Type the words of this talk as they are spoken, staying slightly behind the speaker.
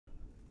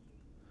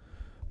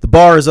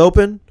bar is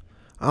open.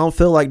 I don't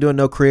feel like doing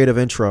no creative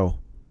intro.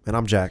 And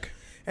I'm Jack.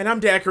 And I'm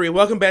Daiquiri.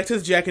 Welcome back to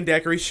the Jack and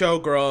Daiquiri Show,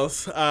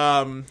 girls.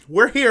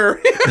 We're here.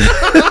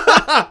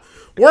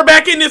 We're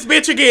back in this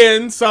bitch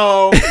again,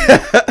 so...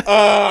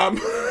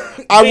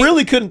 I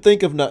really couldn't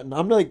think of nothing.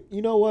 I'm like,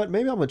 you know what?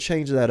 Maybe I'm going to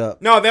change that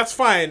up. No, that's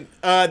fine.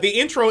 The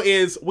intro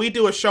is, we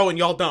do a show and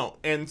y'all don't.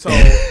 And so,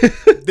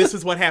 this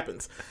is what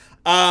happens.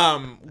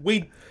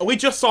 We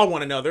just saw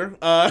one another.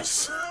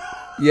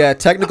 Yeah,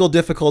 technical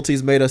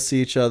difficulties made us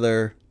see each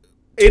other.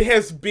 It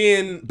has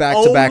been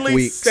back-to-back only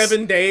weeks.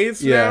 7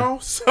 days now.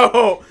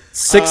 So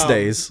 6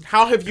 days.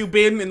 How have you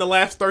been in the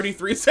last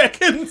 33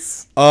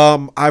 seconds?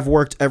 I've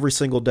worked every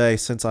single day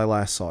since I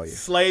last saw you.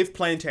 Slave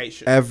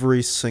plantation.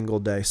 Every single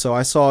day. So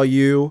I saw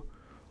you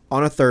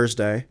on a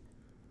Thursday.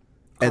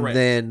 Correct. And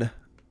then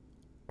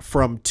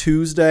from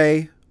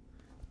Tuesday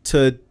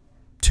to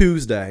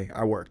Tuesday,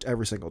 I worked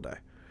every single day.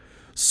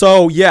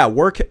 So yeah,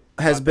 work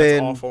has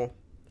been awful.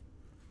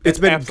 It's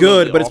been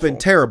absolutely good, but it's been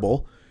awful.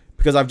 terrible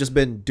because I've just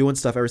been doing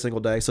stuff every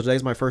single day. So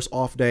today's my first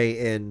off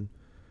day in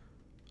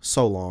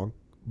so long,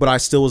 but I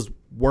still was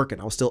working.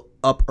 I was still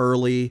up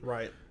early,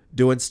 Right.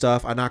 doing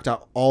stuff. I knocked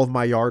out all of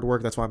my yard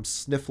work. That's why I'm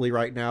sniffly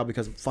right now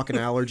because of fucking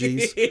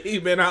allergies.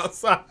 You've been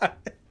outside.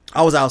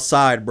 I was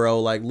outside, bro.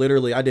 Like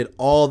literally, I did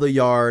all the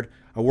yard.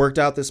 I worked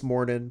out this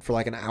morning for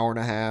like an hour and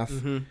a half,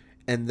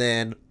 and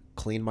then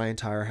cleaned my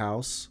entire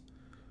house.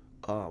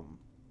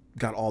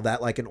 Got all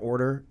that like in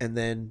order, and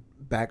then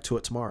back to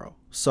it tomorrow.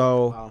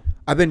 So Wow.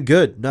 I've been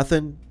good.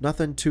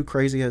 Nothing too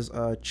crazy has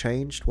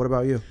changed. What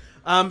about you?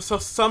 So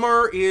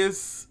summer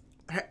is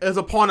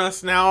upon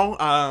us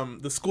now.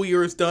 The school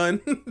year is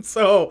done.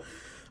 So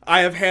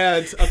I have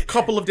had a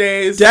couple of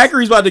days.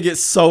 Daiquiri's about to get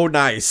so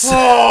nice.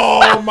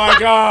 Oh my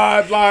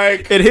god!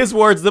 Like, In his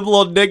words, them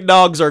little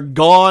nignogs are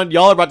gone.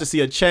 Y'all are about to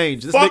see a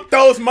change. fuck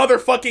those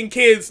motherfucking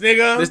kids,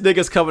 nigga. This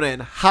nigga's coming in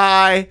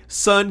high,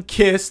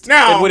 sun-kissed,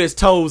 Now, and with his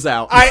toes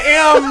out. I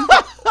am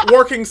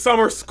working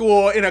summer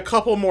school in a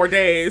couple more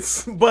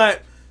days,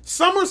 but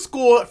summer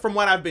school, from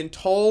what I've been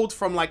told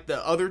from like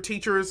the other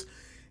teachers,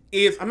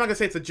 is, I'm not gonna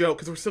say it's a joke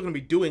because we're still gonna be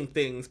doing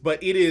things,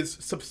 but it is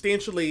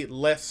substantially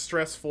less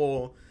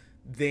stressful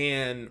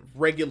than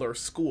regular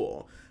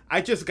school. I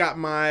just got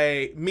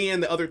me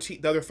and the other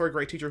third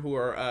grade teacher who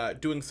are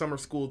doing summer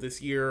school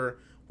this year.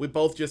 We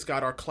both just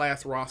got our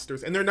class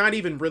rosters, and they're not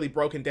even really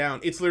broken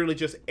down. It's literally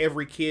just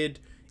every kid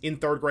in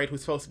third grade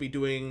who's supposed to be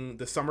doing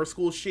the summer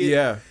school shit.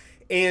 Yeah.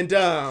 And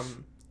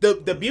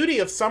the beauty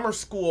of summer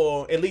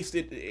school, at least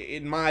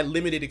in my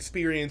limited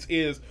experience,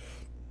 is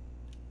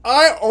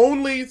I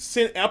only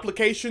sent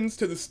applications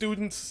to the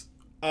students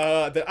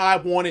that I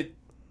wanted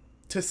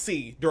to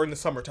see during the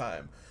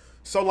summertime.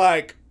 So,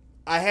 like,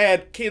 I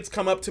had kids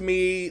come up to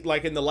me,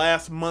 like, in the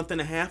last month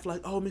and a half, like,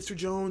 oh, Mr.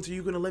 Jones, are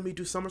you going to let me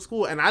do summer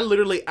school? And I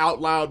literally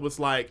out loud was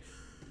like,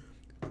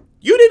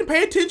 you didn't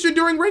pay attention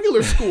during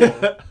regular school.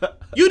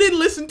 You didn't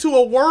listen to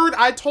a word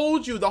I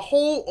told you the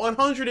whole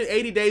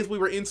 180 days we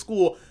were in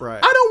school. Right.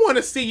 I don't want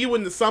to see you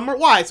in the summer.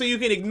 Why? So you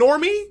can ignore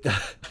me?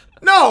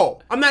 No,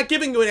 I'm not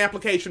giving you an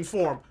application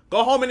form.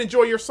 Go home and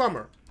enjoy your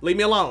summer. Leave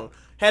me alone.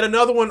 Had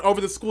another one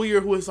over the school year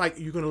who was like,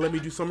 you're going to let me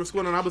do summer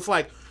school? And I was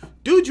like,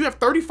 dude, you have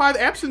 35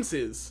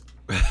 absences.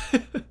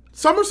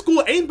 Summer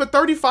school ain't but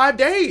 35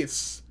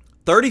 days.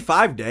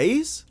 35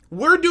 days?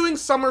 We're doing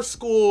summer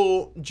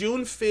school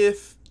June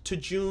 5th to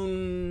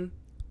June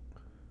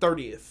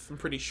 30th, I'm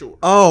pretty sure.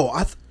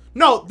 Oh,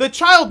 No, the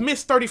child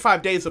missed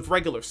 35 days of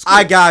regular school.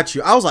 I got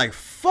you. I was like,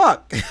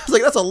 fuck. I was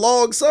like, that's a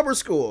long summer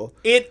school.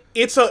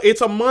 It's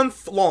a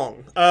month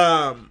long.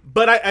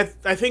 But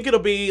I think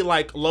it'll be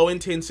like low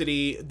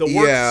intensity.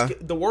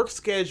 The work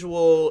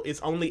schedule is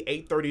only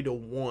 8:30 to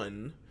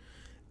 1,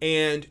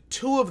 and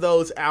 2 of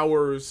those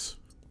hours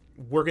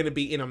we're gonna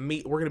be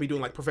we're gonna be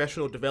doing like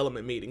professional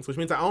development meetings, which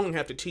means I only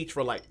have to teach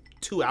for like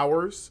 2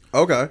 hours.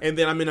 Okay. And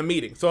then I'm in a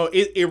meeting. So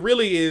it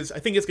really is. I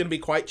think it's gonna be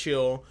quite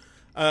chill.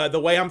 The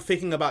way I'm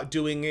thinking about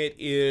doing it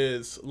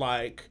is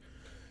like,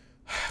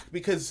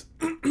 because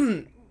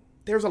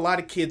there's a lot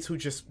of kids who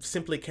just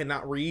simply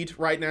cannot read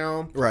right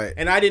now. Right.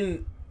 And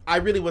I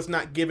really was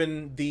not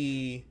given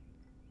the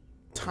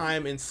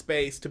time and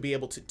space to be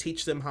able to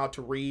teach them how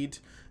to read.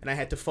 And I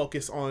had to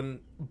focus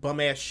on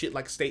bum ass shit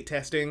like state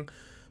testing.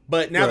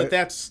 But now that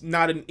that's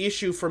not an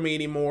issue for me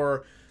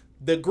anymore,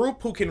 the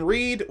group who can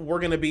read, we're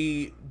going to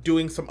be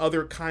doing some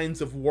other kinds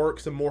of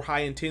work, some more high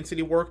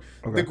intensity work.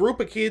 Okay. The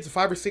group of kids,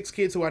 5 or 6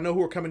 kids who I know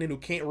who are coming in who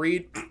can't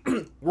read,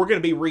 we're going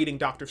to be reading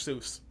Dr.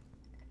 Seuss.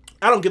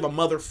 I don't give a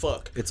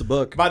motherfuck. It's a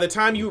book. By the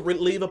time you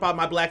leave about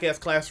my black ass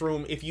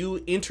classroom, if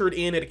you entered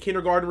in at a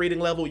kindergarten reading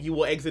level, you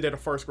will exit at a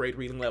first grade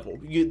reading level.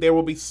 There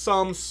will be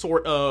some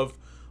sort of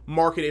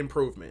market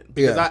improvement.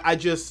 Because I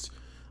just,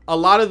 a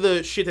lot of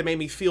the shit that made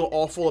me feel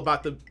awful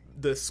about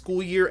the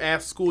school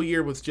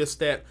year was just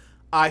that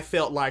I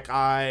felt like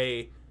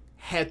I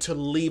had to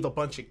leave a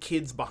bunch of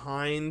kids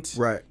behind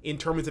in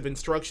terms of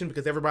instruction,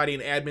 because everybody in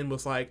admin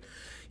was like,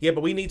 yeah,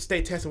 but we need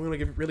state tests, and we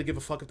don't really give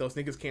a fuck if those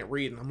niggas can't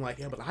read. And I'm like,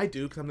 yeah, but I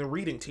do, because I'm the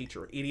reading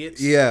teacher,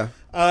 idiots. Yeah.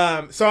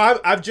 So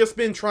I've just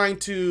been trying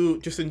to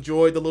just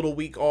enjoy the little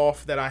week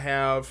off that I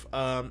have.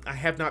 I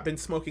have not been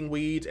smoking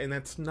weed, and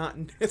that's not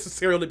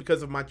necessarily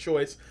because of my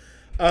choice.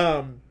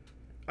 I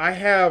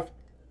have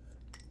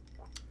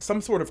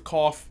some sort of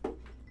cough,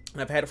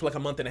 and I've had it for like a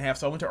month and a half.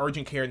 So I went to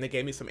urgent care, and they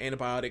gave me some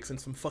antibiotics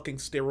and some fucking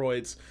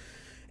steroids.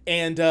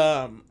 And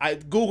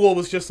Google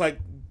was just like,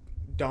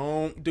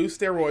 don't do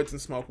steroids and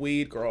smoke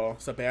weed, girl.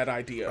 It's a bad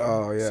idea.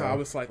 Oh, yeah. So I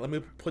was like, let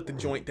me put the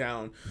joint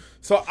down.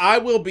 So I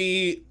will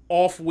be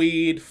off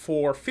weed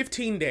for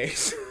 15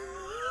 days.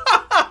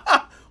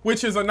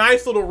 Which is a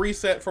nice little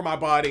reset for my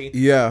body.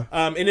 Yeah.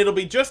 And it'll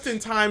be just in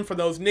time for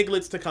those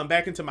nigglets to come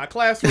back into my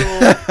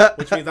classroom,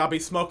 which means I'll be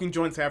smoking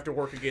joints after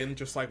work again,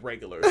 just like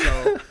regular.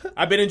 So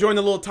I've been enjoying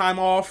the little time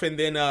off, and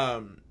then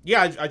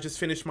I just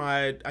finished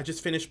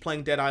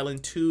playing Dead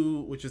Island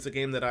 2, which is a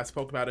game that I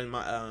spoke about in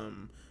my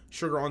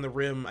Sugar on the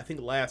Rim. I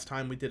think last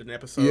time we did an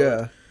episode.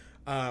 Yeah.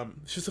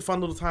 It's just a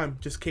fun little time,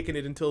 just kicking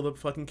it until the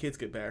fucking kids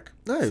get back.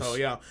 Nice. So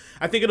yeah,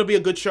 I think it'll be a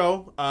good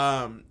show.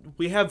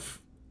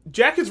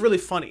 Jack is really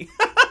funny.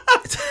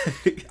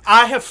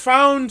 I have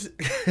found,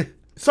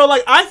 so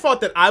like I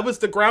thought that I was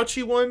the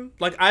grouchy one.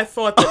 Like I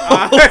thought that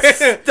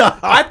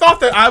I thought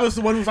that I was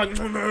the one who was like,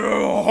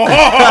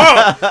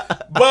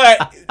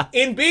 but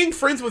in being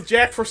friends with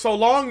Jack for so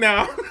long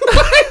now,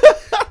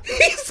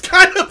 he's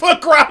kind of a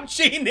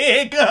grouchy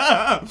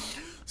nigga.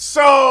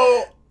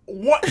 So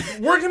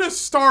we're gonna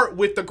start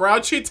with the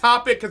grouchy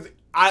topic because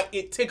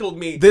it tickled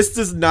me. This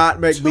does not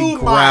make me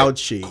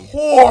grouchy.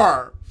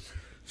 Core.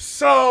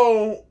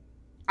 So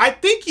I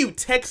think you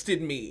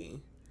texted me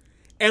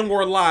and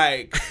were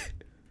like,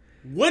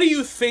 what do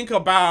you think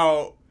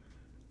about,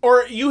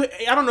 or I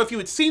don't know if you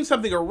had seen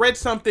something or read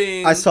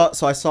something. I saw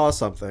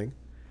something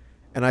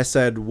and I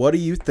said, what do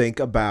you think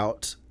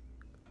about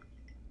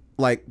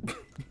like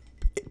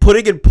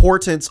putting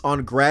importance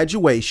on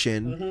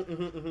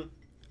graduation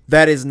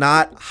that is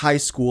not high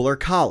school or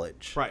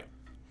college? Right.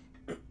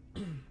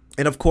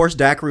 And of course,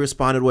 Daiquiri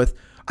responded with,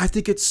 I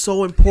think it's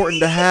so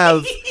important to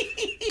have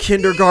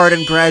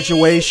kindergarten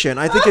graduation.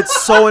 I think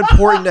it's so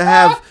important to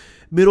have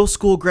middle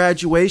school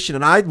graduation.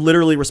 And I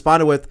literally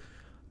responded with,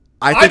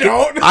 I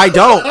don't.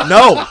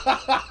 No.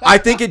 I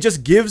think it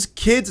just gives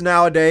kids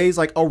nowadays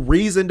like a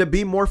reason to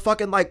be more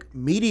fucking like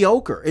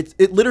mediocre.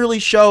 It literally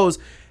shows,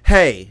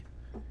 hey,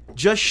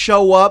 just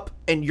show up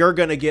and you're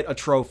going to get a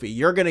trophy.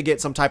 You're going to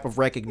get some type of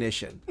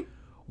recognition.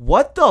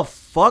 What the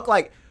fuck?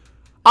 Like,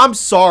 I'm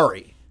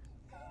sorry.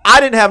 I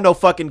didn't have no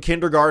fucking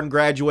kindergarten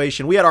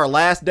graduation. We had our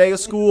last day of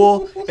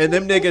school, and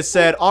them niggas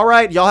said, all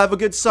right, y'all have a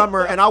good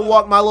summer, and I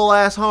walked my little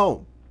ass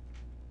home.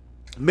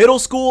 Middle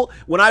school,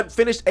 when I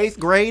finished 8th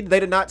grade, they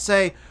did not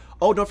say,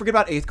 oh, don't forget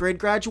about 8th grade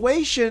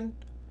graduation.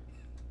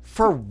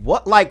 For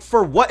what? Like,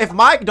 for what? If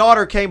my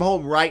daughter came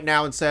home right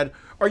now and said,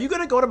 are you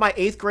going to go to my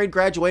 8th grade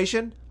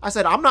graduation? I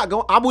said, I'm not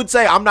going. I would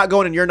say, I'm not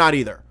going, and you're not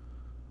either.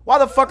 Why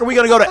the fuck are we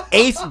going to go to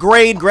 8th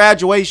grade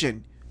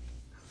graduation?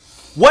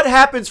 What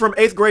happens from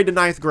 8th grade to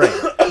 9th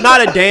grade?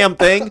 Not a damn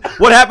thing.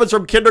 What happens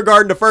from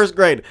kindergarten to 1st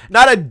grade?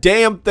 Not a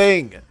damn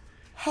thing.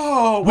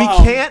 Oh,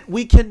 wow.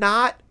 We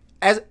cannot,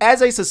 as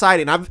a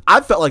society, and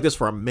I've felt like this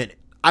for a minute.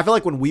 I feel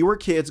like when we were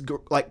kids,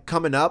 like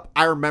coming up,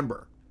 I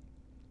remember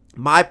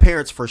my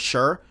parents for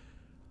sure.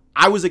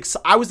 I was the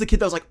kid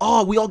that was like,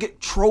 oh, we all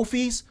get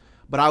trophies.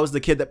 But I was the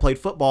kid that played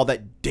football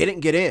that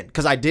didn't get in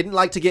because I didn't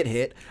like to get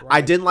hit. Right.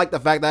 I didn't like the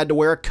fact that I had to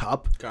wear a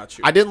cup. Got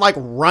you. I didn't like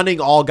running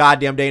all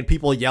goddamn day and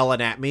people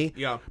yelling at me.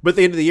 Yeah. But at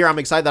the end of the year, I'm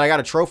excited that I got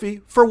a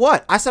trophy. For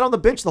what? I sat on the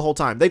bench the whole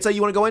time. They'd say, you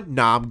want to go in?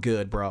 Nah, I'm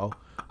good, bro.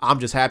 I'm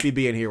just happy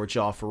being here with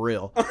y'all for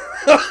real.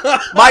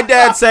 My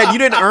dad said, you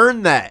didn't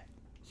earn that.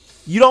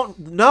 You don't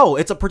know.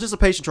 It's a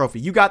participation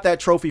trophy. You got that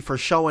trophy for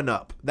showing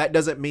up. That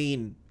doesn't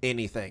mean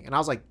anything. And I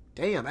was like,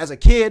 damn. As a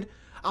kid,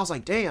 I was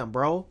like, damn,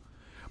 bro.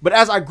 But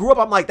as I grew up,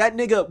 I'm like, that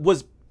nigga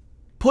was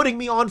putting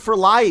me on for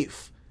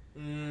life.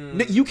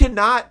 You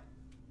cannot.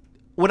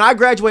 When I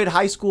graduated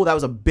high school, that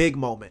was a big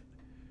moment.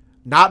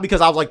 Not because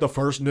I was like the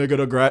first nigga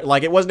to graduate.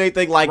 Like, it wasn't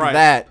anything like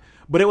that.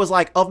 But it was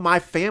like, of my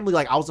family,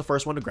 like, I was the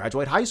first one to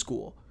graduate high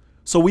school.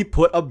 So we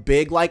put a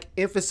big, like,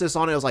 emphasis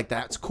on it. I was like,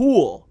 that's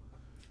cool.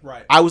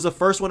 Right. I was the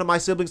first one of my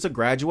siblings to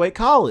graduate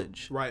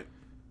college. Right.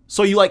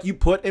 So you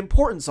put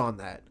importance on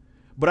that.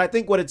 But I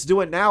think what it's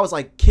doing now is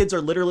like kids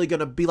are literally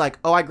going to be like,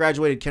 oh, I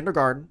graduated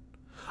kindergarten.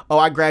 Oh,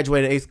 I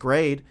graduated 8th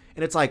grade.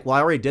 And it's like, well,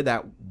 I already did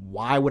that.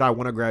 Why would I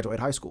want to graduate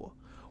high school?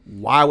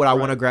 Why would I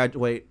want to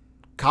graduate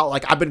college?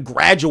 Like, I've been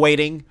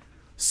graduating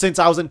since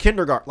I was in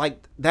kindergarten.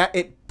 Like that,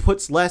 it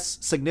puts less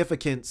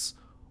significance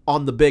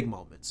on the big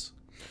moments.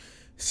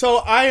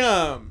 So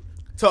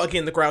so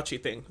again, the grouchy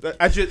thing.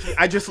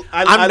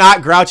 I'm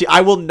not grouchy.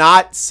 I will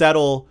not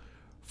settle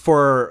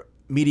for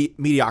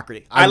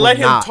mediocrity. I let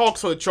him talk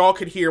so that y'all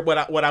could hear what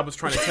I was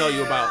trying to tell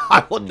you about.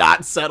 I will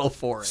not settle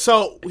for it.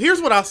 So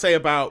here's what I'll say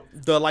about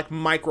the like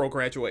micro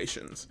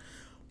graduations.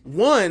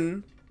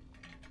 One,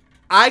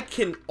 I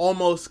can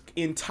almost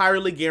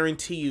entirely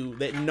guarantee you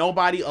that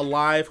nobody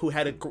alive who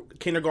had a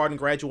kindergarten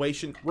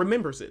graduation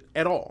remembers it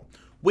at all.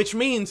 Which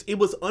means it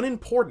was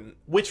unimportant.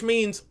 Which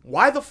means,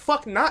 why the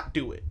fuck not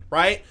do it,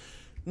 right?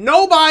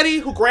 Nobody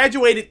who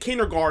graduated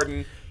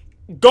kindergarten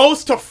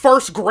goes to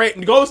first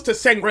grade, goes to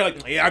second grade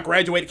like, yeah, I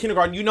graduated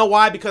kindergarten. You know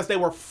why? Because they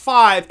were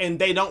 5 and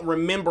they don't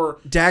remember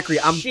Dacry,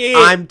 shit.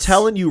 I'm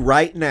telling you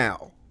right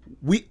now,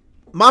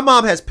 my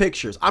mom has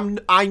pictures.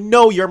 I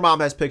know your mom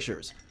has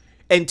pictures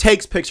and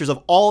takes pictures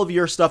of all of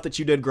your stuff that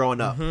you did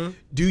growing up. Mm-hmm.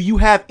 Do you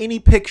have any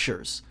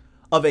pictures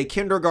of a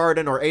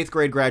kindergarten or 8th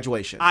grade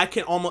graduation? I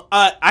can almost,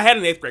 I had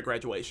an 8th grade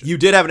graduation. You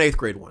did have an 8th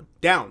grade one.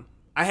 Down.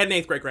 I had an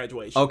 8th grade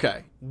graduation.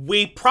 Okay.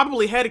 We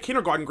probably had a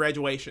kindergarten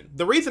graduation.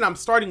 The reason I'm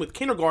starting with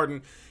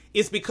kindergarten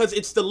is because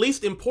it's the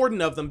least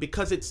important of them,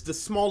 because it's the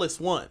smallest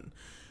one.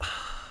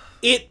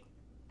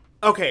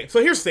 Okay,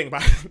 so here's the thing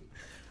about it.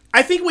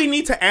 I think we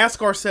need to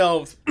ask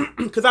ourselves,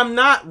 because I'm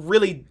not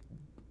really,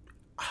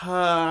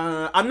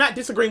 I'm not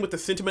disagreeing with the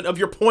sentiment of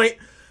your point,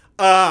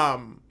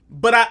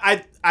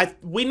 but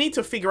we need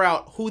to figure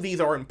out who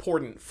these are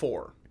important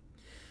for.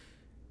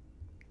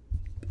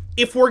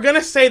 If we're going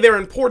to say they're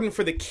important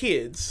for the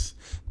kids,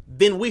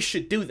 then we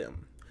should do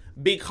them.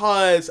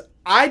 Because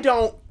I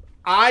don't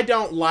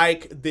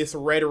like this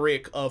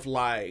rhetoric of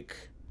like,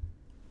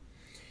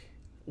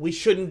 we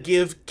shouldn't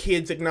give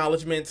kids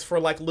acknowledgments for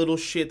like little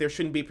shit. There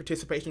shouldn't be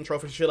participation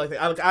trophies, shit like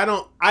that.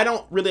 I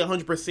don't really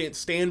 100%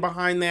 stand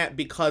behind that,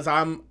 because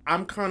I'm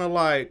kind of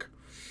like,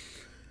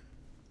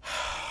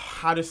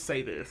 how to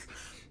say this?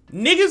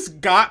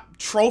 Niggas got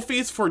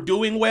trophies for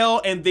doing well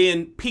and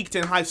then peaked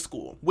in high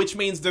school, which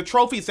means the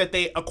trophies that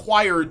they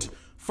acquired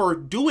for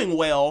doing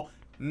well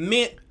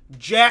meant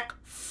jack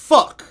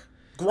fuck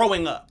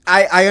growing up.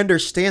 I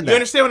understand that. You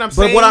understand what I'm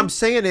saying? But what I'm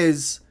saying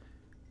is,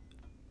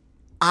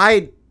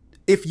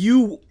 if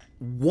you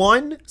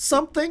won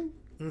something,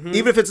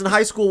 even if it's in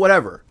high school,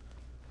 whatever,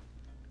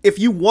 if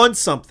you won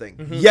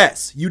something,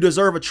 yes, you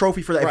deserve a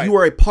trophy for that. Right. If you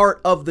were a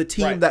part of the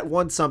team that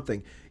won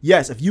something,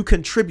 yes. If you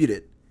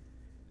contributed,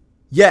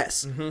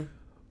 yes.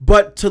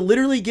 But to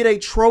literally get a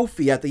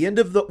trophy at the end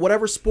of the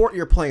whatever sport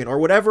you're playing or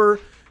whatever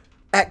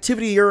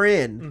activity you're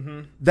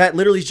in, that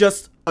literally is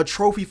just a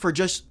trophy for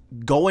just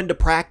going to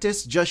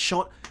practice, just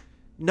showing.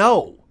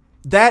 No,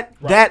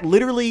 that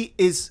literally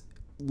is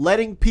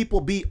letting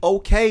people be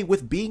okay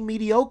with being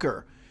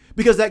mediocre,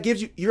 because that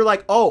gives you're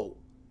like, oh,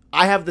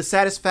 I have the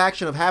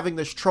satisfaction of having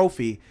this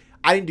trophy.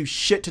 I didn't do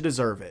shit to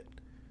deserve it,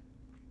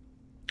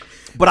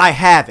 but I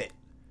have it.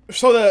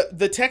 So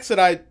the text that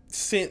I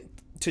sent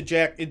to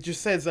Jack, it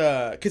just says,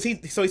 cause he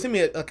sent me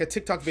a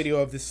TikTok video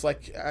of this,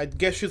 like, I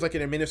guess she's like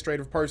an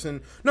administrative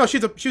person. No,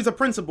 she's a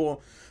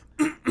principal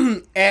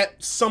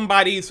at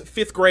somebody's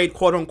 5th grade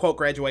quote unquote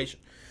graduation.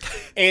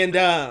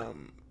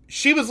 And,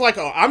 she was like,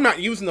 oh, I'm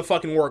not using the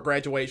fucking word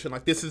graduation.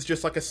 Like, this is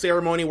just like a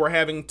ceremony we're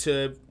having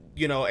to,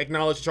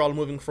 acknowledge that y'all are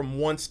moving from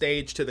one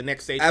stage to the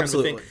next stage.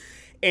 Absolutely. Kind of thing.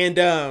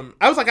 And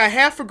I was like, I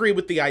half agree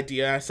with the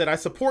idea. I said, I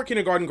support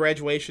kindergarten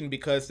graduation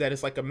because that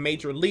is like a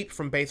major leap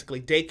from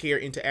basically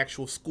daycare into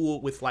actual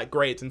school with like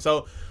grades. And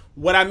so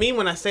what I mean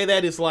when I say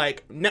that is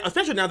like,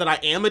 especially now that I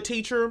am a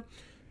teacher,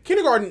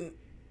 kindergarten,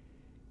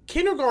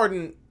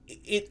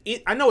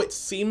 I know it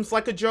seems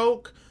like a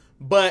joke,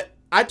 but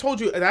I told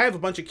you, and I had a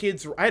bunch of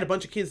kids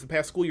the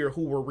past school year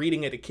who were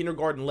reading at a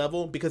kindergarten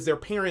level because their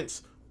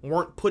parents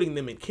weren't putting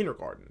them in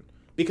kindergarten,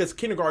 because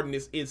kindergarten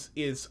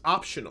is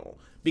optional,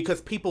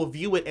 because people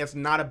view it as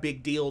not a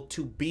big deal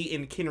to be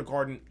in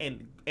kindergarten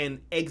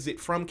and exit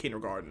from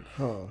kindergarten.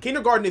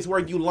 Kindergarten is where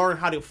you learn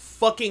how to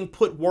fucking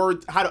put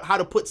words, how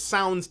to put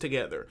sounds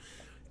together.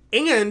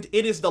 And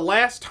it is the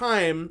last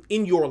time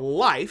in your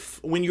life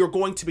when you're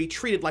going to be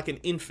treated like an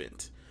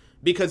infant.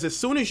 Because as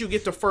soon as you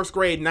get to 1st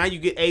grade, now you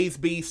get A's,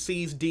 B's,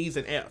 C's, D's,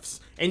 and F's.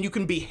 And you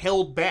can be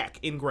held back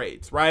in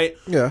grades, right?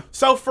 Yeah.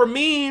 So for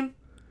me,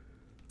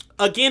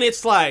 again,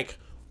 it's like,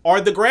 are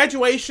the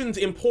graduations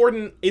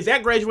important? Is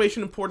that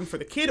graduation important for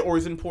the kid, or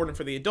is it important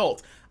for the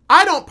adults?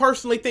 I don't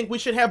personally think we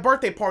should have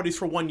birthday parties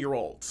for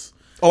 1-year-olds.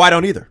 Oh, I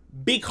don't either.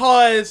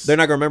 Because they're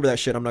not gonna remember that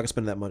shit. I'm not gonna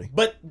spend that money.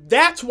 But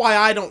that's why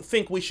I don't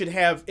think we should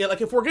have, like,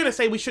 if we're gonna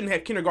say we shouldn't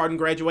have kindergarten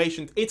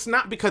graduations, it's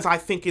not because I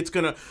think it's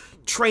gonna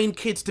train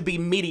kids to be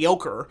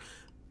mediocre.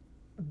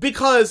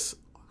 Because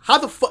how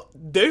the fuck?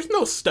 There's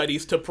no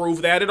studies to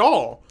prove that at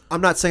all.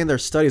 I'm not saying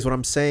there's studies. What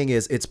I'm saying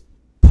is it's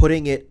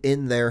putting it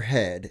in their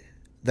head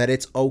that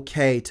it's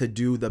okay to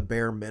do the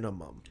bare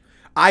minimum.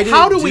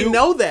 How do we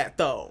know that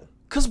though?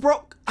 Because,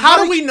 bro,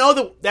 how do we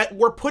know that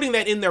we're putting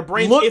that in their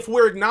brains if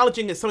we're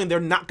acknowledging it's something they're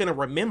not going to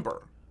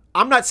remember?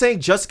 I'm not saying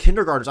just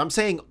kindergartners. I'm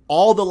saying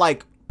all the,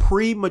 like,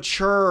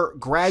 premature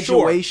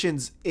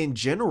graduations in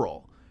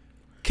general.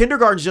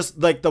 Kindergarten's just,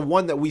 like, the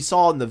one that we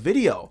saw in the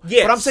video.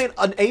 Yes. But I'm saying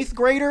an 8th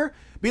grader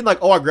being like,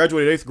 oh, I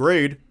graduated 8th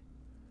grade.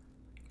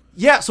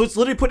 Yeah, so it's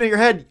literally putting in your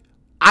head,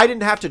 I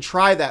didn't have to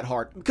try that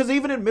hard. Because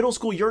even in middle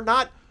school, you're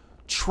not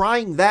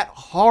trying that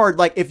hard.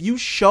 Like, if you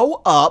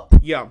show up...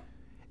 Yeah.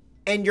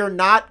 And you're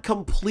not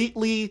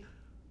completely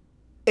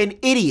an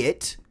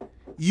idiot,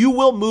 you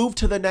will move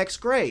to the next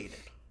grade.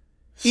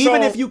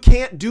 Even if you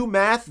can't do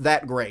math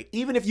that great,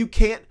 even if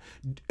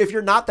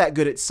you're not that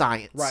good at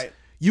science, right,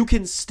 you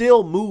can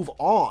still move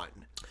on.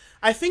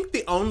 I think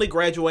the only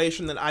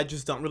graduation that I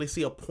just don't really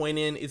see a point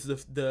in is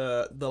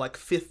the like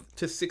 5th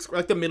to 6th,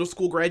 like the middle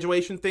school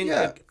graduation thing,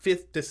 like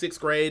 5th to 6th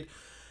grade.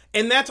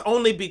 And that's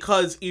only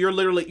because you're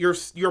literally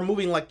you're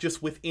moving like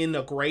just within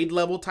a grade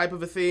level type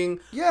of a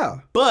thing. Yeah.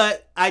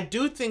 But I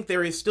do think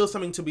there is still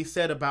something to be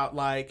said about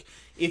like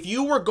if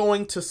you were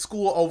going to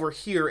school over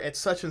here at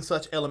such and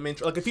such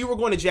elementary, like if you were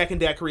going to Jack and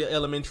Daiquiri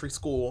Elementary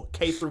School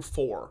K through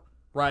 4,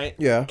 right?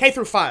 Yeah. K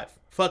through 5.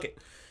 Fuck it.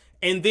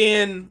 And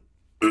then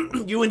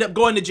you end up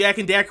going to Jack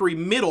and Daiquiri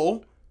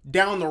Middle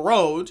down the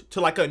road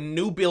to like a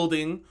new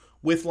building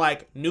with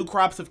like new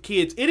crops of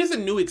kids. It is a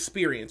new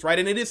experience, right?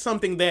 And it is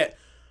something that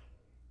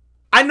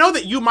I know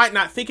that you might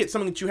not think it's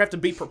something that you have to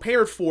be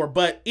prepared for,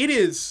 but it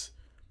is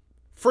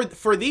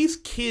for these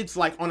kids,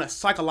 like on a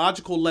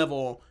psychological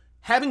level,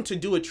 having to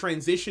do a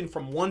transition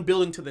from one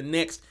building to the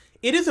next,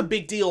 it is a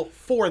big deal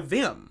for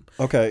them.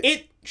 Okay.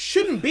 It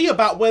shouldn't be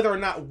about whether or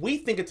not we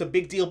think it's a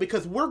big deal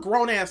because we're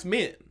grown ass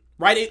men,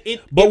 right?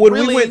 But when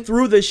we went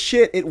through this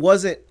shit, it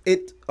wasn't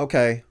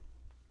okay.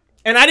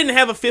 And I didn't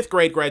have a 5th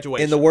grade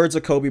graduation. In the words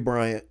of Kobe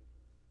Bryant,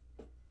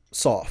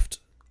 soft.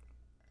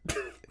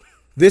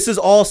 This is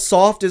all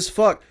soft as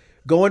fuck.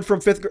 Going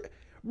from 5th grade.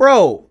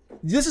 Bro,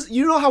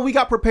 you know how we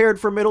got prepared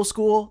for middle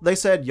school? They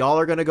said, y'all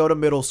are going to go to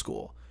middle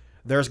school.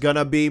 There's going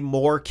to be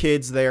more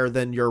kids there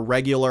than your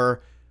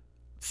regular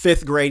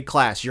 5th grade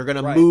class. You're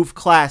going to move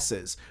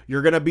classes.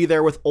 You're going to be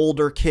there with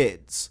older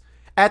kids.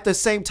 At the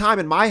same time,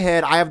 in my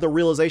head, I have the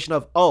realization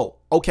of, oh,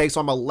 okay,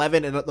 so I'm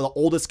 11 and the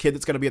oldest kid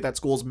that's going to be at that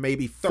school is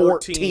maybe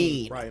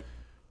 14. Right.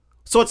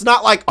 So it's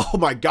not like, oh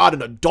my God,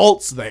 an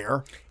adult's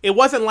there. It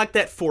wasn't like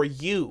that for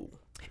you.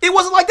 It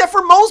wasn't like that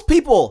for most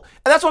people.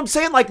 And that's what I'm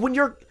saying. Like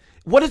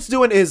what it's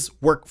doing is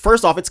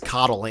first off, it's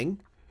coddling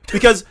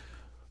because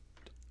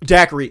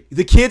Daiquiri,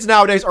 the kids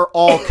nowadays are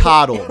all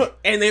coddled.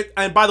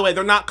 and by the way,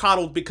 they're not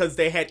coddled because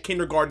they had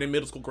kindergarten and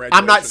middle school graduation.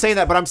 I'm not saying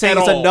that, but I'm saying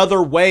it's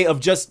another way of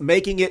just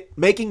making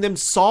them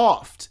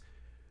soft.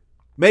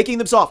 Making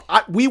them soft.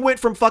 We went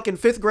from fucking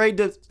 5th grade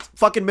to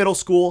fucking middle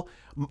school.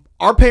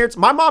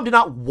 My mom did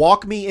not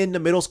walk me into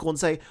middle school and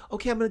say,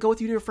 okay, I'm going to go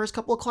with you to your first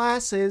couple of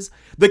classes.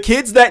 The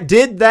kids that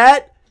did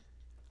that,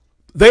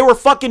 they were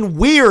fucking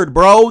weird,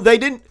 bro. They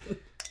didn't.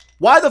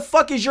 Why the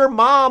fuck is your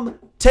mom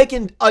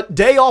taking a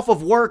day off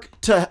of work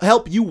to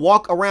help you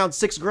walk around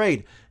 6th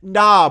grade?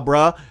 Nah,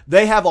 bruh.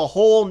 They have a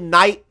whole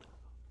night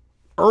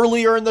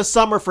earlier in the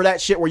summer for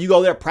that shit where you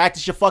go there,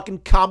 practice your fucking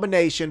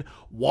combination,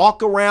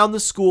 walk around the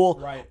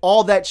school,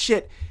 all that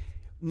shit.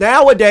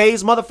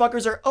 Nowadays,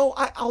 motherfuckers are,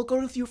 I'll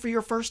go with you for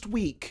your first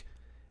week.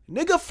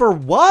 Nigga, for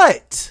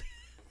what?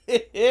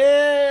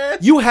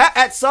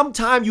 At some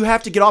time, you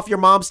have to get off your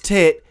mom's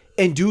tit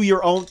and do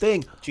your own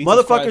thing. Jesus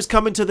Motherfuckers Christ.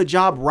 Coming to the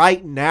job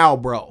right now,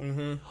 bro.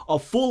 Mm-hmm. A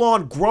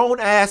full-on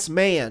grown-ass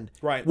man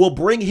will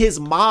bring his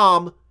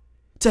mom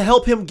to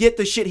help him get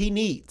the shit he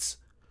needs.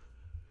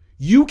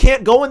 You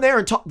can't go in there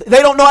and talk.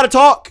 They don't know how to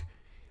talk.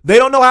 They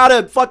don't know how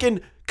to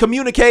fucking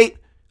communicate.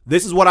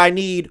 This is what I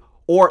need.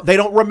 Or they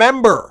don't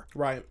remember.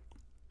 Right.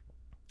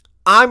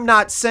 I'm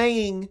not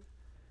saying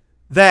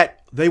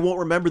that they won't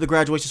remember the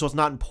graduation, so it's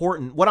not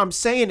important. What I'm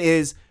saying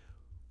is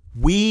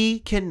we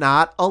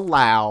cannot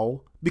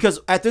allow...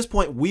 Because at this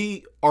point,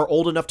 we are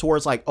old enough to where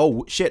it's like,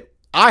 oh, shit,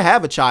 I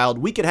have a child.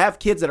 We could have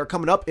kids that are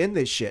coming up in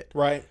this shit.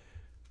 Right.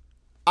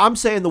 I'm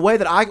saying the way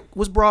that I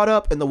was brought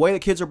up and the way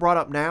that kids are brought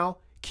up now,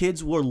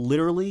 kids are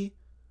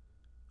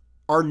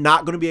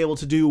not going to be able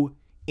to do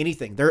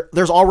anything.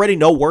 There's already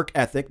no work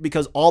ethic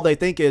because all they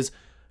think is,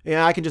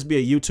 yeah, I can just be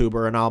a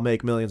YouTuber and I'll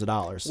make millions of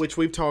dollars. Which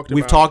we've talked about.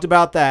 We've talked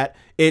about that.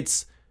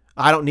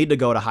 I don't need to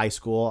go to high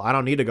school. I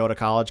don't need to go to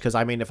college because,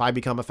 I mean, if I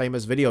become a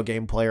famous video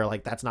game player,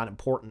 like, that's not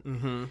important.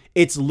 Mm-hmm.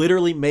 It's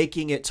literally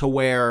making it to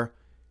where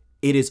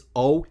it is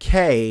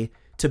okay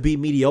to be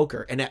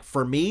mediocre. And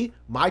for me,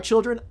 my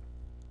children,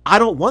 I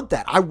don't want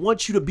that. I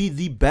want you to be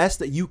the best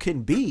that you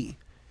can be.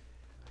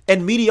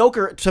 And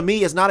mediocre, to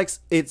me, it's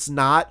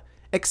not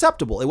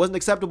acceptable. It wasn't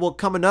acceptable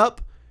coming up,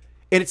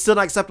 and it's still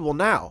not acceptable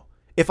now.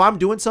 If I'm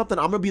doing something,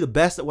 I'm going to be the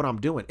best at what I'm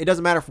doing. It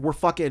doesn't matter if we're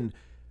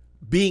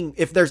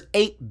if there's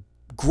 8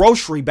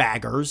 grocery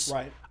baggers,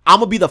 I'm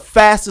gonna be the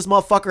fastest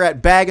motherfucker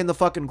at bagging the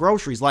fucking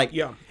groceries. Like,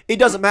 It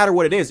doesn't matter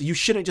what it is. You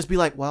shouldn't just be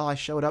like, well, I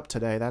showed up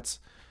today.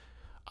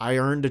 I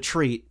earned a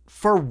treat.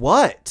 For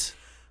what?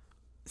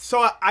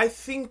 So I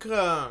think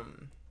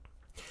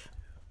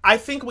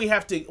we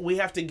have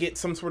to get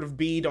some sort of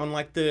bead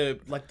on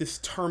this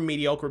term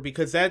mediocre,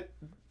 because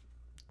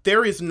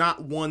there is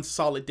not one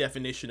solid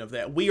definition of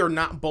that. We are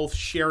not both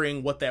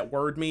sharing what that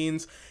word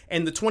means.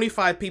 And the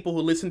 25 people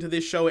who listen to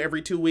this show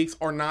every 2 weeks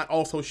are not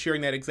also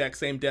sharing that exact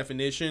same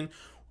definition.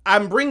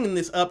 I'm bringing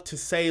this up to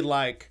say,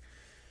 like,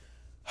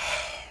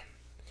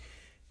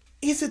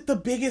 is it the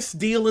biggest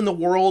deal in the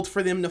world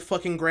for them to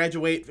fucking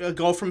graduate,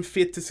 go from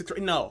 5th to 6th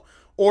grade? No.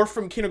 Or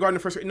from kindergarten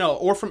to 1st grade? No.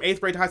 Or from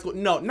 8th grade to high school?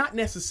 No, not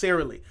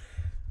necessarily.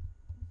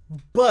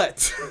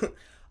 But,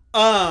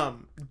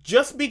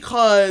 just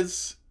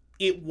because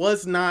it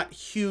was not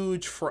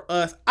huge for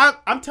us.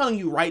 I'm telling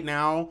you right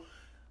now,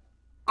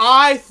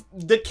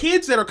 the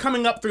kids that are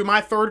coming up through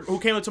who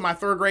came into my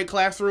third grade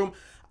classroom,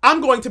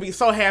 I'm going to be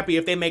so happy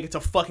if they make it to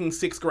fucking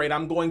sixth grade.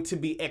 I'm going to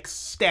be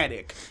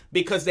ecstatic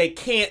because they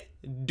can't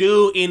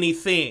do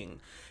anything.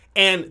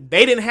 And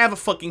they didn't have a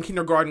fucking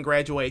kindergarten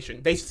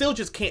graduation. They still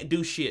just can't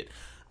do shit.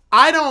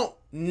 I don't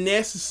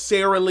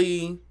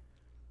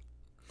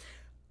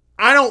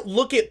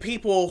look at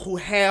people who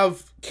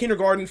have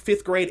kindergarten,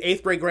 5th grade,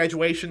 8th grade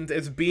graduations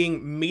as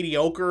being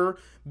mediocre,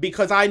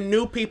 because I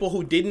knew people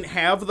who didn't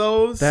have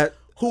those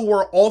who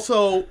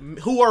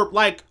are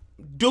like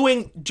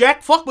doing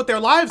jack fuck with their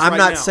lives I'm right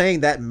not now.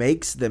 saying that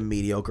makes them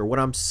mediocre. What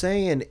I'm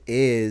saying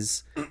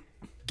is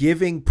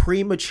giving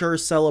premature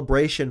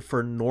celebration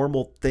for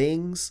normal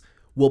things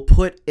will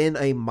put in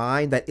a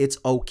mind that it's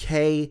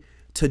okay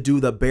to do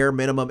the bare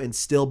minimum and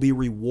still be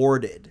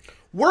rewarded.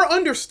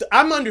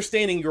 I'm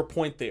understanding your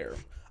point there.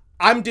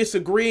 I'm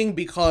disagreeing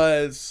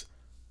because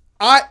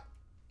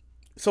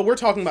so we're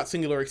talking about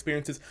singular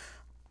experiences.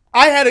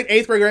 I had an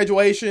 8th grade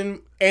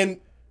graduation, and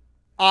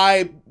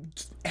I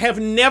have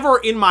never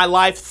in my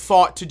life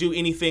thought to do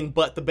anything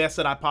but the best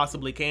that I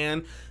possibly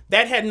can.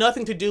 That had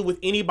nothing to do with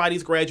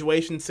anybody's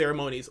graduation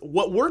ceremonies.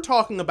 What we're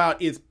talking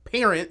about is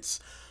parents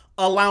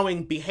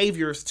allowing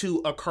behaviors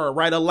to occur,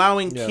 right?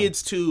 Allowing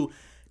kids to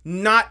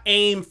not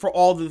aim for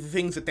all the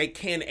things that they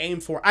can aim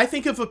for. I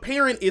think if a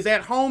parent is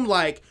at home,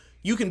 like,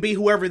 you can be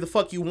whoever the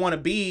fuck you want to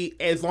be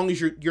as long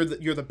as you're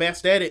the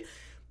best at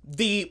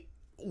it.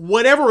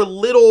 Whatever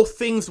little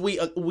things we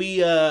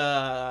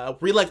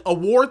like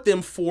award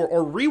them for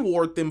or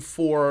reward them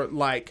for,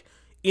 like,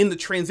 in the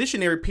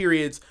transitionary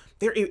periods,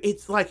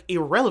 it's like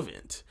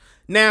irrelevant.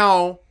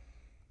 Now,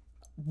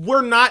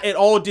 we're not at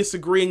all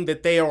disagreeing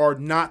that they are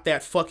not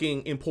that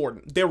fucking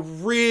important. They're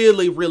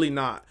really, really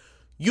not.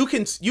 You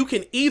can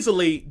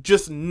easily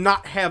just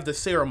not have the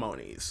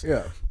ceremonies.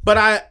 Yeah.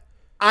 But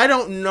I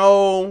don't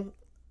know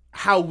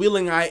how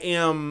willing I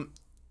am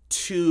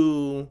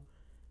to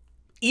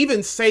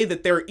even say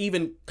that they're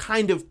even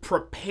kind of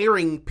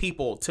preparing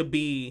people to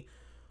be,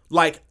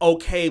 like,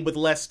 okay with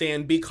less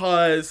than,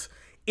 because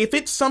if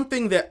it's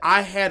something that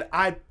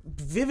I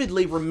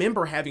vividly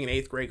remember having an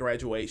 8th grade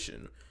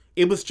graduation.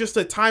 It was just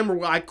a time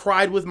where I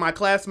cried with my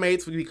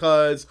classmates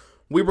because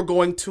we were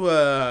going to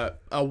a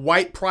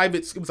white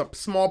private, it was a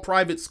small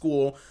private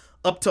school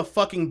up to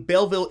fucking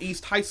Belleville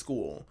East High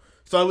School.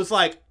 So it was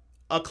like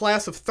a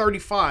class of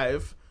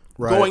 35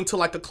 going to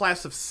like a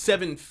class of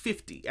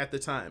 750 at the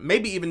time,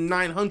 maybe even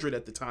 900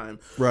 at the time.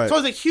 Right. So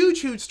it was a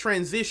huge, huge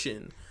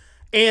transition.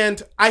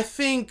 And I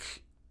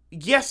think,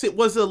 yes, it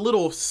was a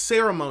little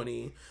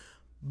ceremony,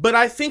 but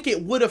I think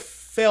it would have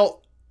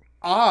felt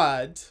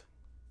odd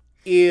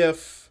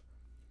if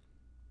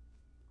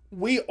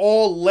we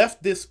all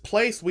left this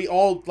place, we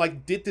all,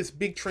 like, did this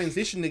big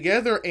transition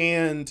together,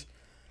 and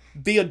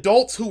the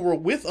adults who were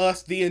with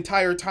us the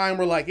entire time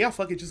were like, yeah,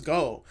 fuck it, just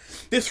go.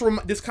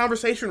 This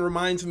conversation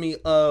reminds me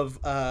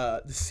of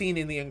the scene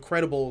in The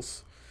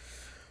Incredibles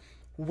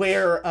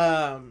where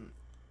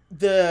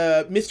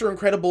the Mr.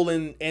 Incredible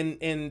and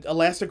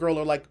Elastigirl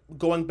are, like,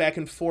 going back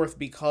and forth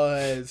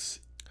because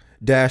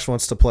Dash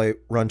wants to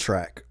run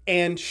track.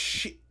 And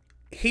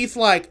he's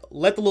like,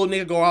 let the little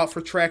nigga go out for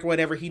track or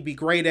whatever, he'd be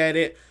great at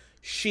it.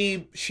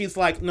 She's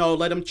like, no,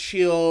 let him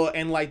chill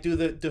and, like, do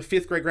the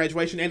 5th grade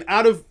graduation. And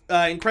out of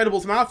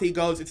Incredible's mouth, he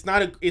goes, he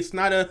said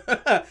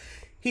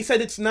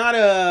it's not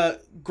a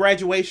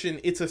graduation,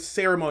 it's a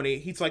ceremony.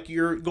 He's like,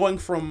 you're going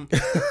from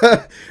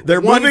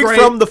they're moving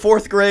from the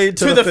 4th grade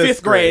to the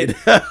 5th grade.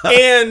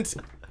 And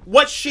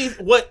what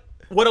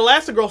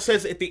Elastigirl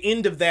says at the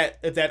end of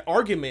that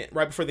argument,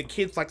 right before the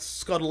kids, like,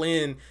 scuttle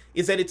in,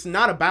 is that it's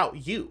not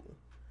about you.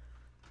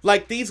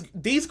 Like,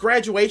 these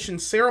graduation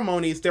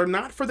ceremonies, they're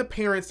not for the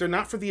parents, they're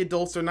not for the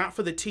adults, they're not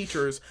for the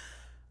teachers.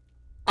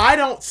 I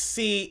don't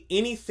see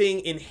anything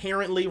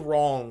inherently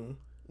wrong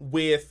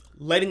with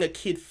letting a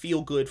kid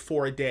feel good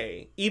for a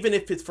day, even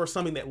if it's for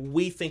something that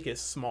we think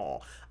is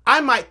small. I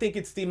might think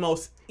it's the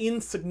most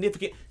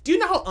insignificant. Do you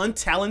know how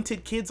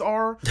untalented kids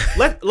are?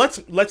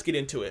 Let's get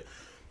into it.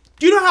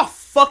 Do you know how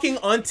fucking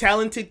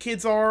untalented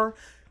kids are?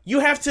 You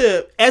have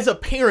to, as a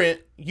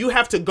parent, you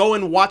have to go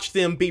and watch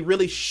them be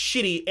really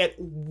shitty at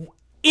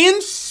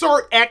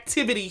insert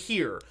activity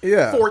here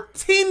for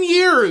 10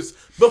 years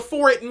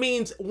before it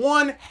means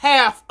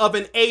 1/2 of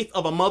an eighth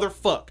of a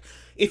motherfuck.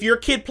 If your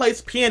kid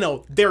plays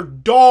piano, they're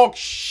dog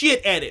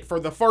shit at it for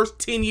the first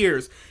 10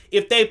 years.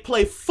 If they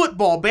play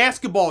football,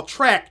 basketball,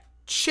 track,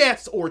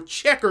 chess, or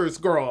checkers,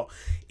 girl.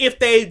 If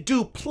they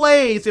do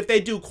plays, if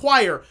they do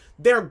choir,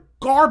 they're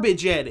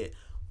garbage at it.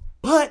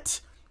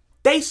 But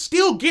they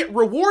still get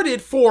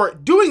rewarded for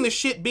doing the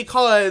shit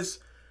because,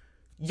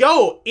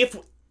 yo, if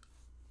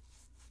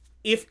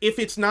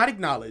it's not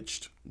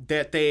acknowledged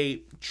that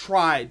they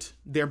tried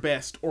their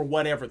best or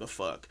whatever the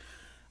fuck,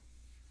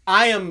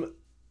 I am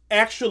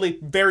actually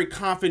very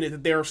confident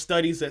that there are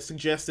studies that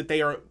suggest that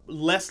they are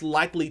less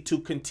likely to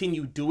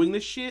continue doing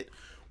this shit,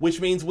 which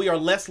means we are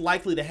less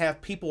likely to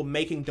have people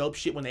making dope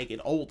shit when they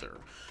get older.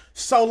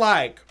 So,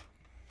 like,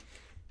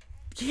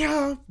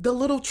 yeah, the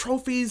little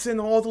trophies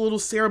and all the little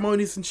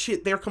ceremonies and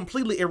shit, they're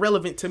completely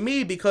irrelevant to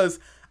me because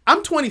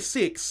I'm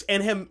 26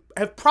 and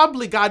have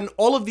probably gotten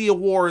all of the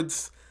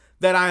awards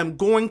that I am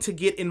going to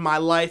get in my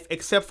life,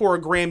 except for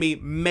a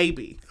Grammy,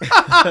 maybe.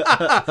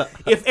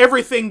 If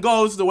everything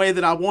goes the way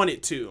that I want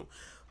it to.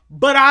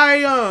 But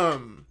I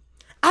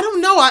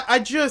don't know.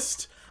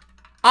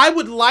 I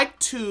would like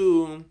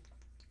to,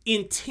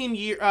 in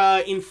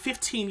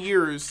 15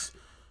 years,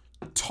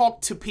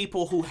 talk to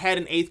people who had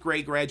an 8th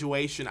grade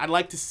graduation. I'd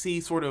like to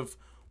see sort of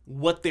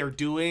what they're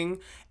doing,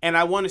 and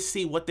I want to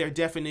see what their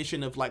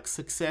definition of like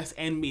success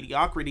and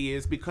mediocrity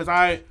is, because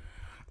I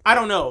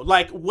don't know,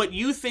 like what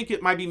you think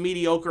it might be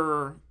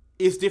mediocre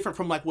is different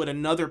from like what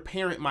another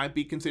parent might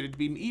be considered to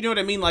be, you know what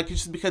I mean? Like,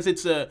 it's just because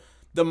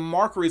the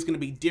marker is going to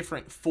be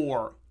different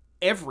for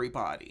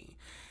everybody.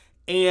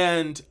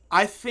 And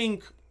I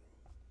think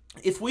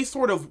if we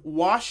sort of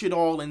wash it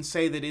all and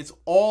say that it's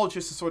all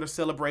just a sort of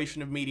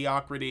celebration of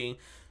mediocrity,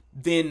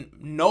 then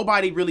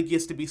nobody really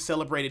gets to be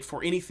celebrated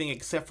for anything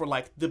except for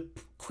like the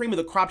cream of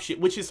the crop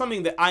shit, which is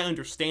something that I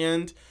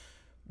understand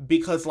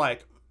because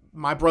like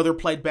my brother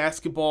played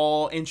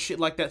basketball and shit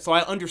like that. So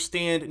I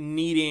understand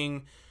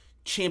needing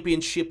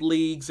championship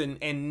leagues and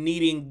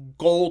needing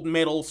gold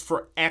medals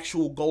for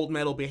actual gold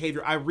medal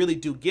behavior. I really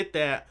do get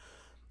that.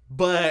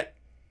 But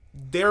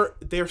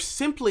there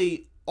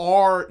simply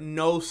are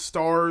no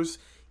stars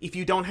if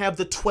you don't have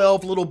the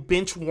 12 little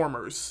bench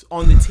warmers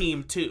on the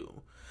team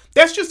too.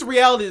 That's just the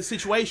reality of the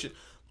situation.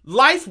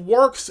 Life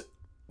works,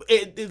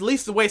 at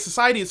least the way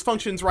society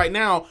functions right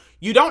now.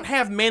 You don't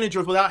have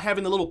managers without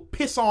having the little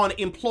piss-on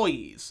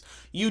employees.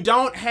 You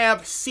don't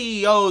have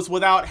CEOs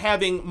without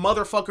having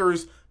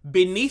motherfuckers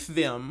beneath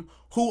them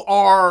who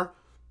are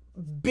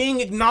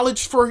being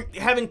acknowledged for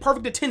having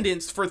perfect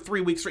attendance for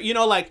 3 weeks. You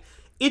know, like,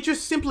 it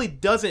just simply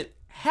doesn't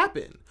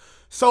happen.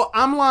 So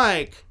I'm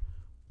like,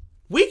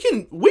 we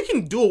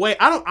can do away.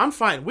 I'm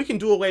fine. We can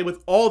do away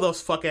with all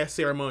those fuck-ass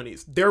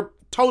ceremonies. They're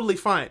totally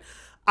fine.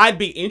 I'd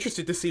be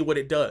interested to see what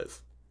it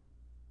does.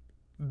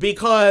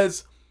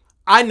 Because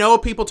I know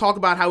people talk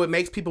about how it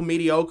makes people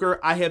mediocre.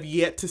 I have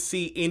yet to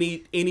see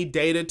any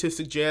data to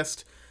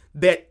suggest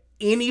that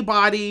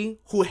anybody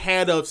who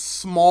had a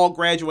small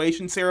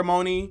graduation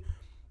ceremony,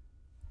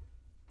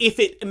 if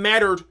it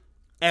mattered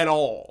at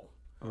all,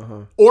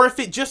 or if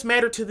it just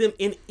mattered to them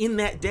in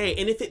that day.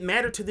 And if it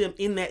mattered to them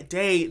in that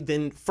day,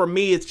 then for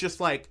me, it's just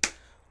like,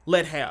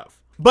 let have.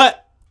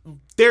 But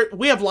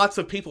we have lots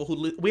of people who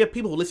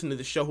listen to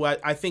this show who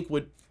I think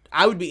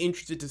I would be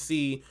interested to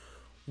see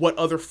what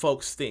other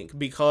folks think,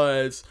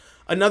 because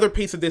another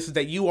piece of this is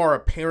that you are a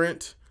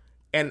parent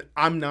and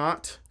I'm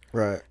not.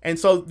 Right. And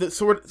so the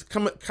sort of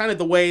kind of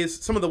the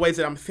ways, some of the ways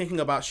that I'm thinking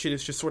about shit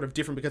is just sort of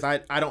different because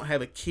I don't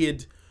have a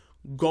kid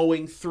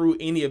going through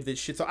any of this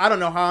shit. So I don't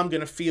know how I'm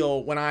going to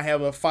feel when I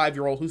have a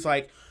 5-year-old who's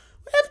like,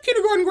 we have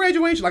kindergarten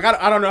graduation. Like,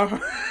 I don't know.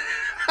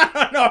 I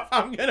don't know if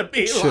I'm going to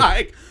be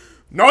like,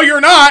 no,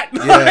 you're not.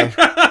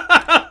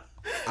 Yeah.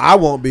 I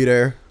won't be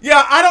there.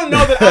 Yeah, I don't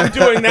know that I'm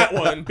doing that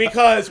one,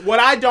 because what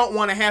I don't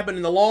want to happen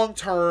in the long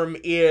term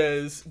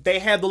is they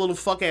have the little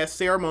fuck ass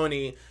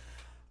ceremony.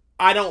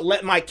 I don't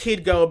let my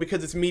kid go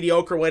because it's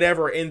mediocre,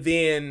 whatever, and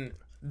then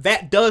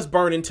that does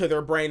burn into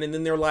their brain, and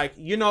then they're like,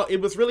 you know,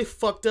 it was really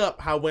fucked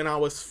up how when I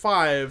was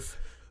 5,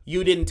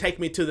 you didn't take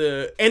me to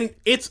the... And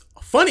it's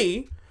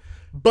funny,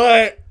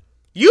 but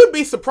you'd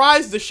be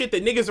surprised the shit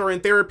that niggas are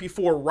in therapy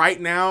for right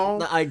now.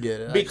 I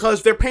get it.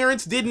 Because their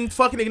parents didn't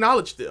fucking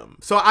acknowledge them.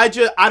 So I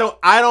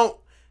don't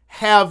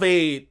have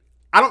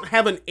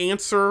an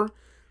answer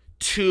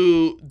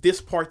to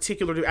this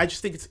particular... I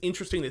just think it's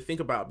interesting to think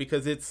about,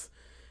 because it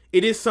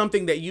is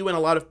something that you and a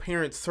lot of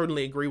parents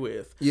certainly agree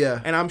with.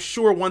 Yeah. And I'm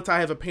sure once I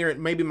have a parent,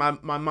 maybe my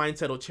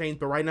mindset will change.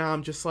 But right now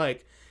I'm just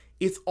like,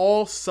 it's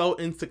all so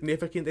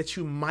insignificant that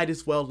you might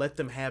as well let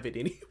them have it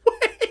anyway.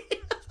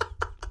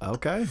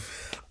 Okay.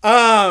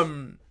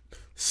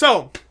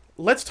 So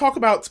let's talk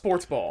about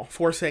sports ball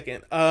for a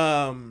second.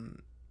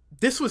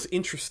 This was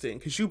interesting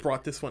because you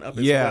brought this one up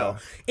as well.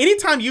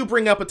 Anytime you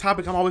bring up a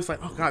topic, I'm always like,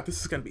 oh God, this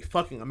is going to be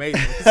fucking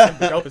amazing. This is going to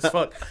be dope as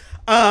fuck.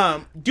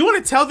 Do you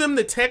want to tell them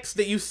the text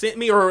that you sent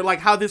me, or like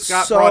how this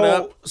got brought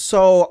up?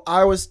 So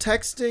I was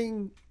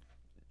texting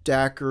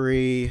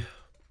Daiquiri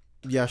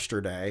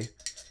yesterday,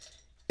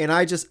 and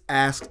I just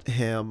asked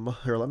him,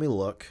 here, let me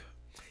look.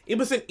 It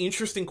was an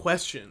interesting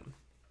question.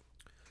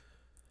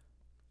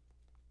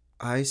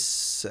 I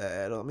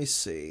said, let me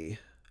see.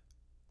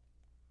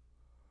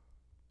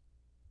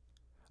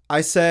 I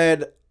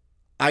said,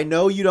 I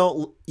know you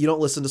don't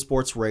listen to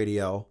sports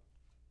radio,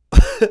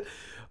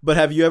 but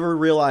have you ever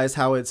realized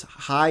how it's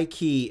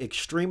high-key,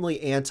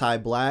 extremely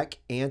anti-black,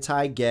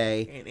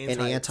 anti-gay,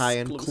 and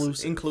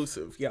anti-inclusive?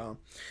 Inclusive, yeah.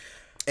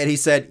 And he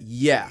said,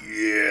 yeah.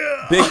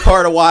 Big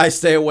part of why I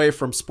stay away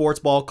from sports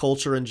ball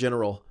culture in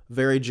general.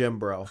 Very Jim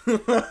bro.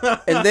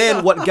 And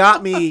then what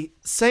got me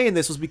saying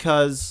this was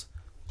because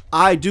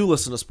I do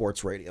listen to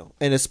sports radio.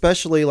 And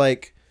especially,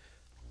 like,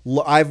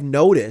 I've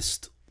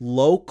noticed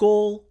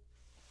local,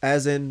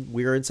 as in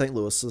we're in St.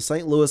 Louis, so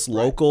St. Louis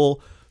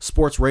local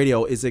sports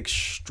radio is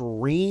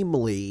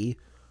extremely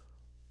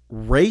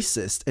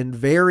racist and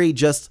very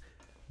just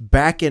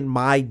back in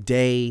my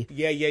day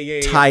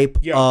type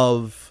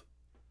of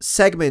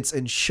segments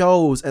and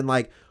shows. And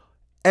like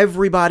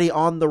everybody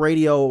on the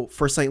radio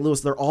for St.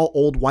 Louis, they're all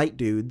old white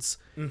dudes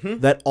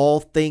that all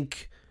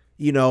think,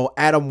 you know,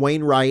 Adam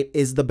Wainwright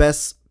is the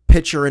best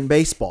pitcher in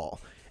baseball.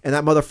 And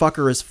that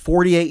motherfucker is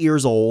 48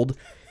 years old.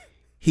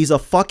 He's a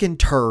fucking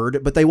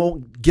turd, but they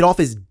won't get off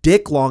his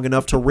dick long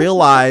enough to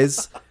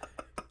realize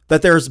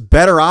that there's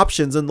better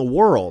options in the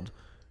world.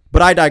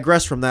 But I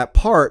digress from that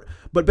part.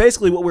 But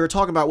basically what we were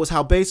talking about was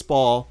how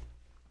baseball,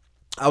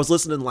 I was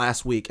listening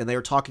last week, and they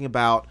were talking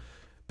about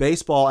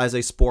baseball as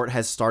a sport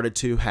has started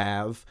to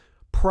have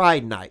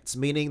pride nights,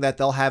 meaning that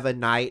they'll have a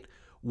night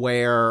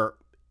where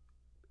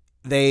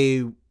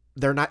they're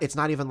not, it's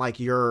not even like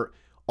you're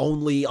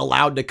only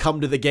allowed to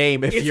come to the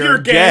game if you're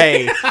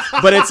gay.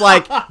 But it's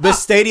like the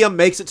stadium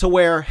makes it to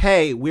where,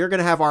 hey, we're going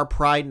to have our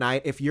pride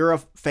night. If you're a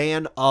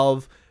fan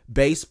of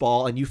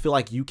baseball and you feel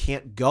like you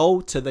can't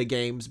go to the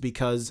games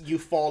because you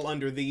fall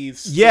under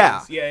these things,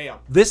 yeah,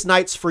 this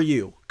night's for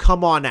you.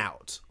 Come on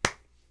out.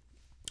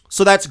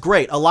 So that's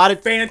great. A lot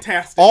of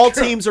fantastic. All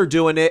teams are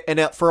doing it, and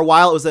for a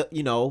while it was a,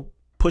 you know,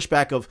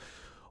 pushback of,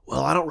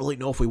 well, I don't really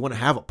know if we want to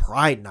have a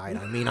pride night.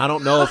 I mean, I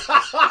don't know if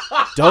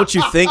don't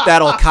you think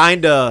that'll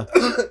kind of,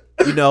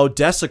 you know,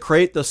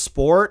 desecrate the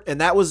sport? And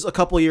that was a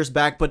couple of years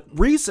back, but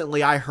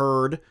recently I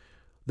heard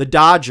the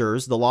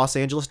Dodgers, the Los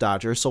Angeles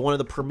Dodgers, so one of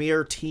the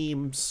premier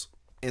teams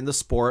in the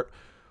sport,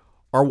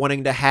 are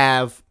wanting to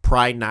have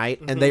Pride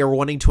Night, and they are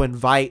wanting to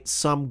invite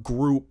some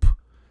group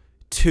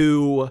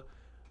to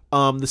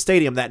the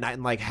stadium that night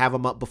and like have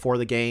them up before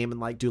the game and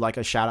like do like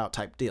a shout out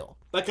type deal,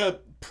 like a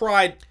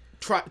pride.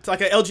 It's like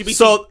an LGBT.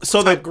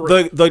 So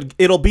the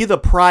it'll be the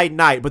Pride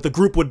Night, but the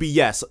group would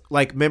be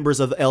like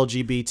members of the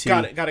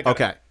LGBT. Got it.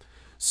 Okay,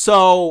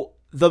 so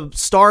the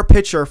star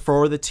pitcher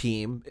for the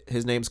team,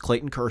 his name's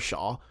Clayton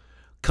Kershaw,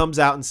 comes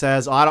out and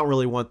says, I don't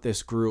really want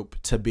this group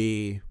to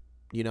be,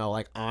 you know,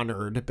 like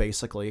honored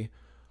basically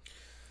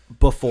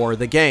before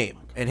the game.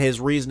 And his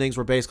reasonings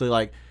were basically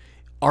like,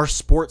 our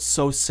sport's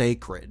so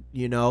sacred,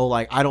 you know,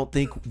 like I don't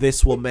think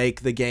this will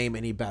make the game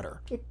any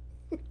better.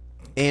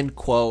 End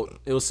quote.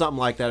 It was something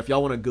like that. If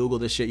y'all want to Google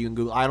this shit, you can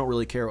Google. I don't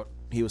really care what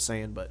he was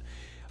saying, but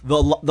the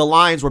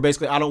lines were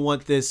basically, I don't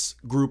want this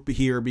group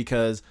here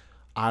because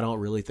I don't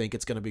really think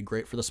it's going to be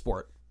great for the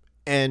sport.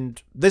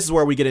 And this is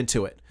where we get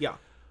into it. Yeah.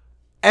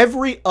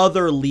 Every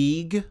other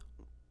league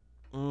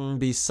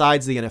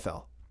besides the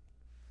NFL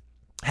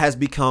has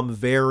become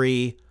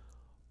very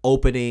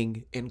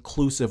opening,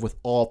 inclusive with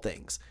all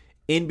things.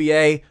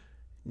 NBA,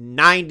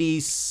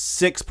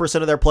 96%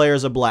 of their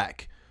players are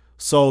black.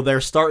 So they're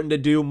starting to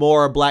do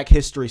more Black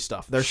History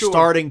stuff. They're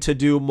starting to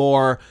do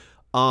more,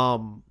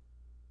 what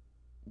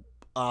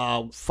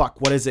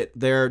is it?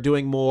 They're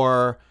doing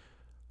more,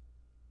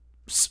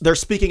 they're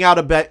speaking out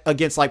a bit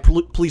against like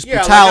police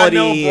brutality.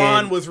 Like I know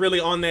Bron was really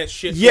on that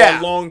shit for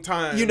a long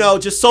time. You know,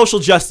 just social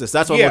justice.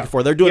 That's what I'm looking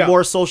for. They're doing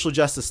more social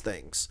justice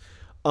things.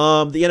 The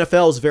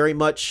NFL is very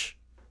much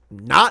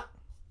not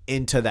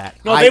into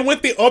that. No, they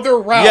went the other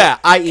route. Yeah,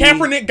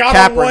 Kaepernick got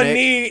on one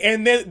knee,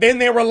 and then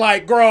they were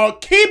like, "Girl,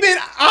 keep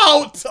it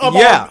out of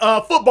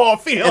our football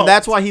field." And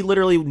that's why he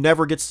literally will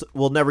never get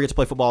to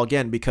play football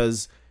again,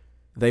 because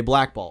they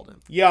blackballed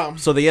him. Yeah.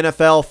 So the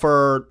NFL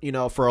for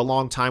a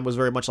long time was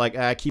very much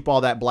like, keep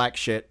all that black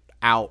shit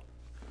out.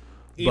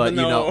 Even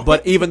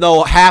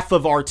though half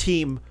of our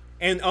team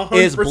and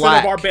 100%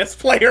 of our best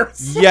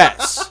players.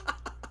 Yes.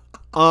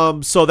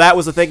 So that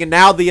was the thing, and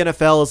now the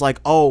NFL is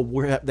like,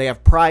 they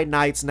have Pride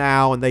Nights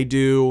now, and they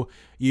do,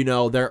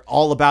 they're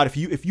all about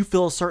if you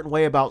feel a certain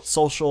way about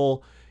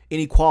social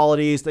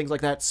inequalities, things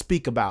like that,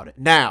 speak about it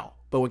now.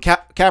 But when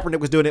Kaepernick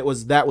was doing it,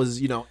 that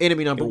was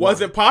enemy number one. It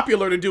wasn't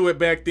popular to do it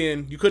back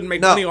then. You couldn't make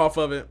money off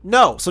of it.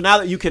 No. So now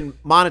that you can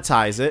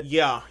monetize it,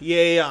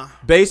 yeah.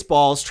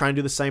 Baseball's trying to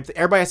do the same thing.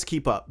 Everybody has to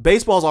keep up.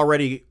 Baseball's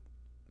already.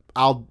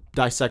 I'll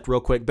dissect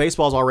real quick.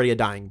 Baseball's already a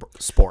dying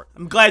sport.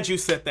 I'm glad you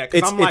said that.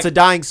 It's a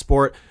dying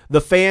sport.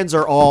 The fans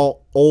are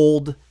all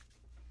old.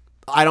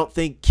 I don't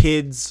think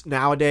kids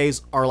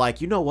nowadays are like,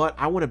 you know what?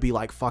 I want to be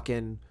like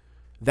fucking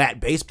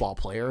that baseball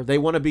player. They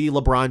want to be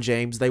LeBron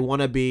James. They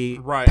want to be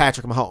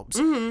Patrick Mahomes.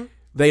 Mm-hmm.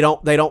 They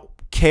don't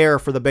care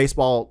for the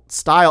baseball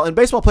style. And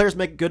baseball players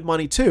make good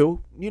money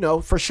too,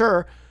 for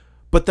sure.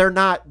 But they're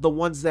not the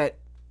ones that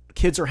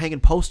kids are hanging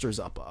posters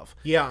up of.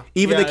 Yeah.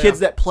 Even the kids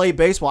that play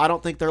baseball, I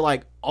don't think they're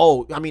like,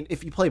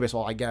 if you play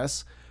baseball, I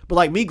guess. But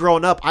like me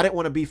growing up, I didn't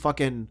want to be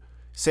fucking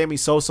Sammy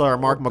Sosa or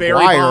Mark McGwire.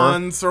 Barry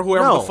Bonds or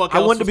whoever the fuck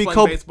else I wanted to be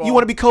Kobe. Baseball. You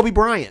want to be Kobe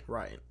Bryant.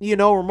 Right.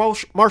 Or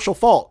Marshall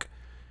Faulk.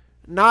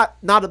 Not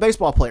a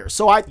baseball player.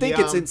 So I think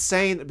it's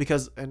insane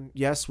because, and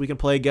yes, we can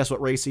play Guess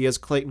What Race He Is,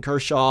 Clayton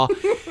Kershaw.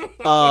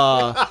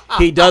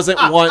 He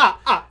doesn't want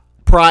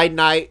Pride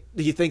Night.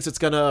 He thinks it's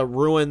going to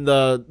ruin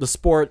the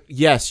sport.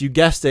 Yes, you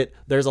guessed it.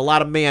 There's a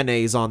lot of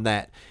mayonnaise on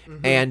that.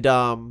 Mm-hmm. And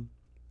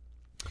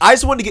I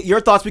just wanted to get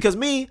your thoughts because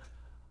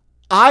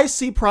I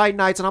see Pride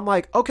Nights and I'm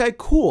like, okay,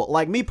 cool.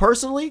 Like me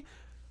personally,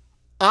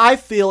 I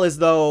feel as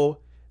though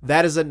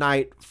that is a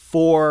night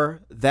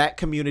for that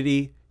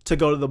community to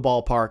go to the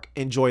ballpark,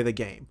 enjoy the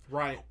game.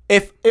 Right.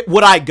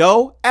 Would I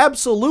go?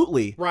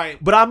 Absolutely. Right.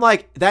 But I'm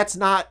like, that's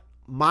not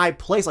my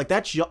place. Like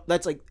that's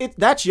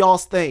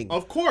y'all's thing.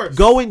 Of course.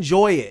 Go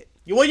enjoy it.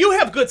 Well, you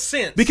have good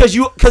sense. Because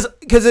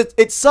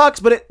it sucks,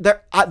 but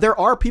there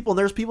are people, and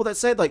there's people that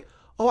said like,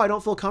 oh, I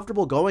don't feel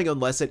comfortable going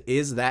unless it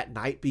is that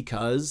night,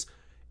 because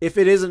if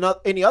it is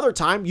any other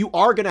time, you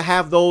are going to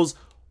have those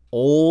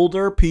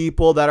older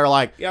people that are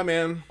like, yeah,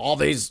 man, all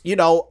these, you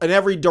know, and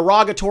every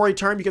derogatory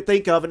term you could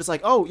think of, and it's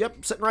like, oh,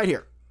 yep, sitting right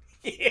here.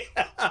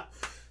 Yeah.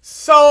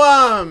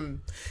 So,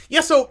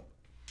 so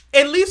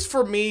at least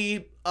for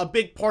me, a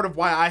big part of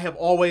why I have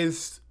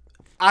always,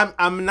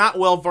 I'm not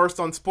well versed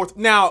on sports.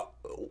 Now,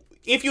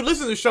 if you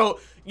listen to the show,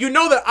 you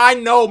know that I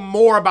know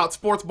more about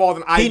sports ball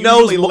than I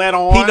usually let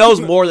on. He knows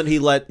more than he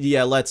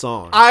lets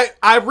on.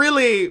 I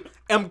really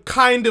am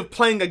kind of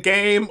playing a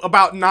game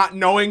about not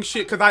knowing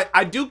shit, because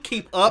I do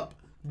keep up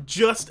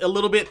just a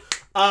little bit.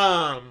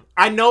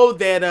 I know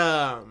that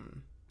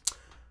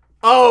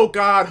oh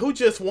god, who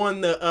just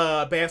won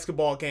the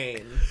basketball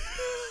game?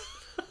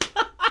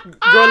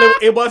 Girl,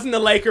 it wasn't the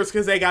Lakers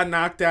because they got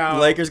knocked out.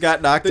 The Lakers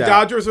got knocked out. The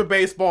Dodgers are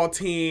baseball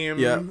team.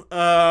 Yeah.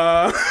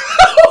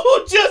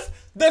 Just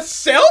the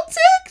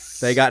Celtics?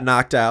 They got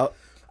knocked out.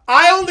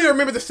 I only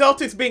remember the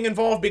Celtics being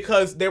involved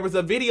because there was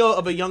a video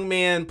of a young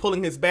man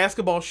pulling his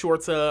basketball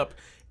shorts up,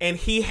 and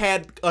he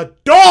had a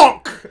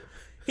donk.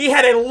 He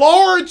had a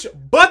large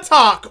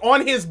buttock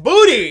on his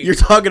booty. You're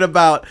talking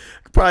about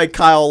probably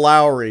Kyle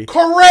Lowry.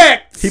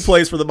 Correct. He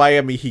plays for the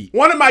Miami Heat.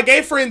 One of my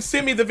gay friends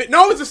sent me the video.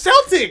 No, it was a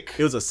Celtic.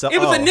 It was a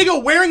Celtic. It was a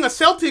nigga wearing a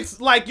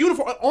Celtics like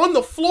uniform on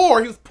the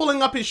floor. He was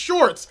pulling up his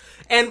shorts,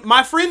 and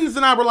my friends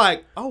and I were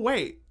like, "Oh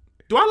wait,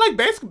 do I like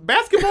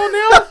basketball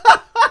now?"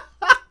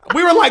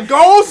 We were like,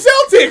 "Go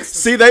Celtics!"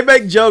 See, they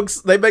make jokes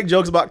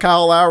about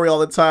Kyle Lowry all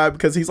the time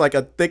because he's like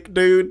a thick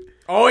dude.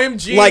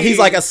 OMG. Like, he's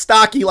like a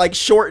stocky, like,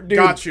 short dude.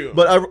 Got you.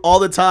 But all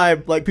the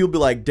time, like, people be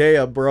like,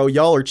 damn, bro,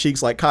 y'all are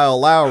cheeks like Kyle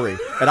Lowry.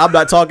 And I'm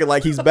not talking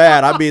like he's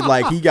bad. I mean,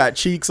 like, he got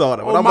cheeks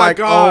on him. And I'm like,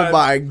 God. Oh,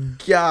 my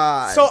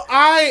God. So,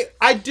 I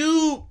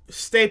do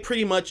stay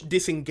pretty much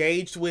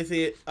disengaged with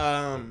it.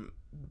 And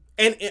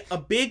a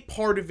big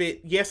part of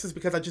it, yes, is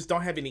because I just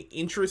don't have any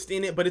interest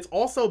in it. But it's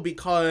also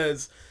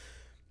because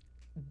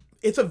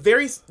it's a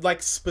very,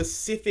 like,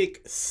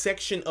 specific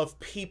section of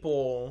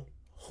people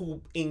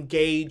who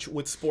engage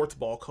with sports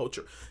ball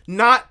culture.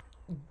 Not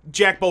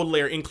Jack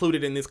Baudelaire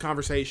included in this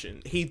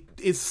conversation. He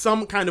is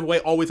some kind of way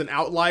always an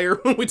outlier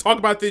when we talk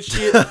about this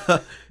shit.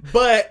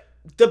 But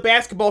the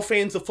basketball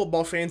fans, the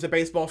football fans, the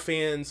baseball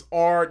fans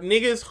are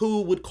niggas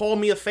who would call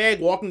me a fag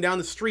walking down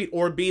the street,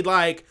 or be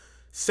like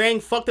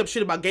saying fucked up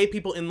shit about gay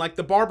people in like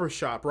the barber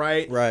shop,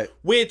 right? Right.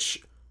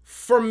 Which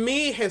for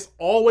me has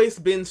always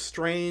been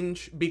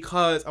strange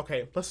because,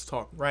 okay, let's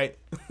talk, right?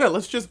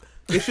 It's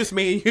just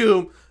me and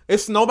you.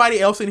 It's nobody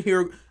else in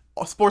here,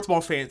 sports ball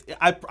fans.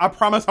 I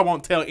promise I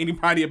won't tell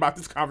anybody about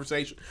this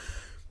conversation.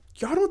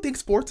 Y'all don't think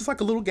sports is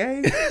like a little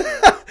gay?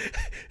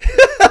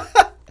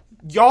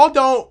 Y'all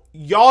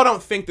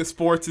don't think that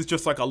sports is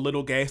just like a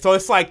little gay. So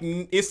it's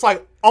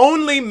like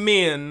only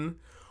men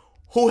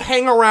who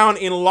hang around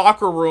in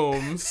locker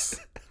rooms,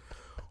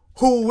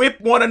 who whip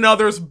one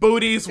another's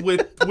booties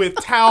with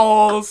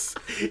towels,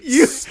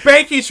 you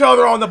spank each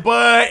other on the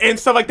butt and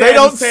stuff like that. They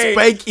don't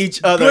spank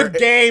each other. Good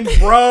game,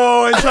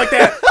 bro, and stuff like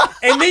that.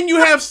 And then you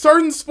have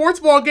certain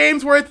sports ball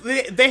games where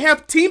they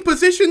have team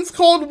positions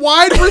called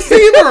wide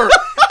receiver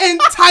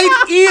and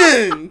tight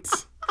end.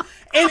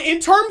 And in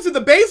terms of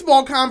the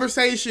baseball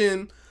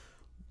conversation,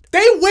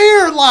 they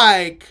wear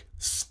like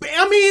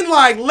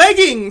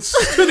leggings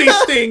to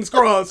these things,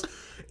 girls.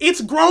 It's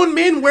grown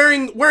men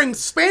wearing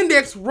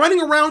spandex,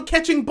 running around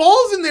catching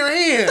balls in their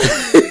hands.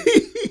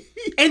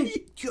 And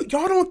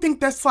y'all don't think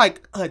that's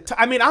like...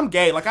 I mean, I'm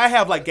gay. Like, I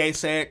have, like, gay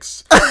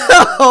sex.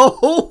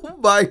 Oh,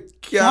 my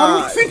God.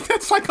 Y'all don't think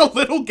that's, like, a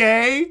little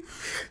gay?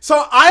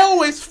 So, I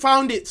always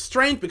found it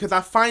strange because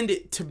I find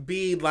it to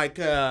be, like,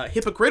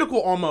 hypocritical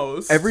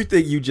almost.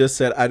 Everything you just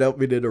said, I don't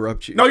mean to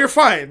interrupt you. No, you're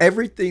fine.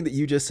 Everything that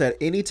you just said,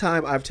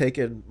 anytime I've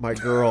taken my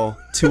girl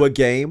to a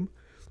game...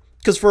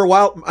 Because for a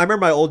while, I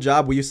remember my old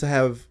job, we used to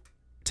have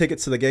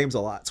tickets to the games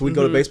a lot. So we'd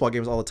go to baseball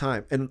games all the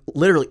time. And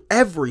literally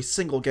every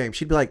single game,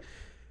 she'd be like,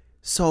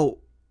 so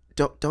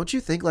don't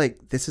you think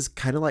like this is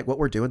kind of like what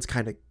we're doing is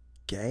kind of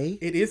gay?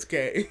 It is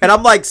gay. And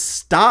I'm like,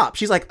 stop.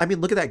 She's like, I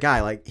mean, look at that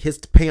guy. Like his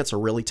pants are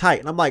really tight.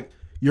 And I'm like,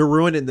 you're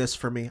ruining this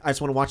for me. I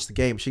just want to watch the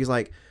game. She's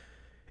like,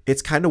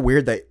 it's kind of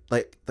weird that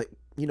like,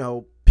 you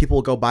know, people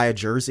will go buy a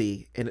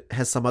jersey and it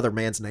has some other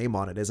man's name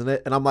on it, isn't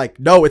it? And I'm like,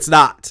 no, it's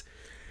not.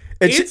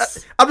 And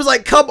I'm just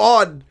like, come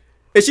on.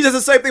 And she does the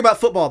same thing about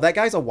football. That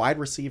guy's a wide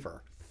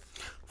receiver.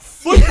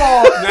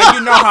 Football, now you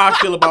know how I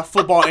feel about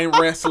football and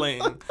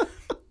wrestling.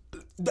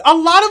 A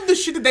lot of the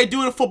shit that they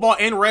do in football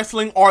and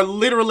wrestling are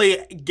literally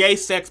gay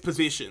sex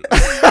positions.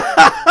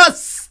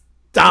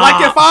 Stop.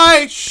 Like if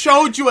I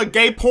showed you a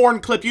gay porn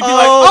clip, you'd be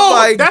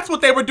like, that's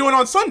what they were doing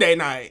on Sunday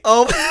night.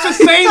 Oh, it's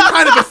the same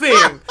kind of a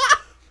thing.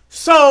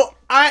 So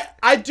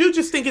I do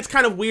just think it's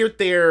kind of weird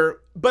there,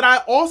 but I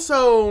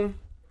also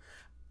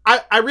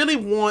I really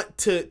want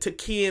to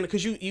key in,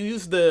 because you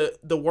use the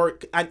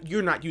word,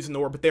 you're not using the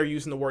word, but they're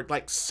using the word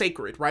like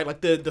sacred, right?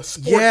 Like the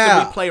sports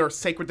that we play are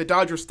sacred. The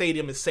Dodger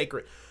Stadium is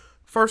sacred.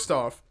 First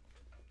off,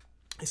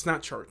 it's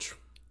not church.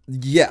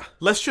 Yeah.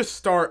 Let's just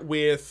start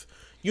with,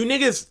 you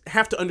niggas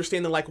have to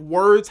understand that like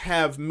words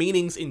have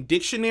meanings in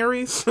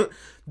dictionaries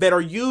that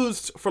are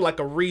used for like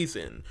a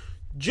reason.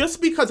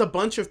 Just because a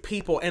bunch of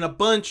people, and a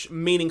bunch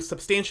meaning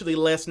substantially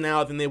less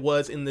now than there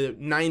was in the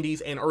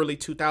 90s and early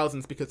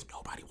 2000s, because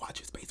nobody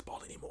watches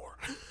baseball anymore.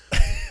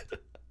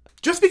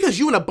 Just because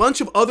you and a bunch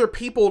of other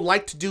people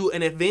like to do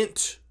an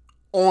event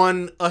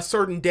on a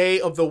certain day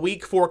of the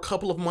week for a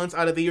couple of months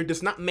out of the year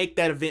does not make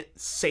that event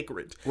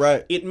sacred.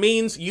 Right. It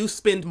means you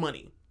spend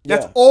money.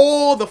 That's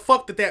all the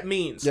fuck that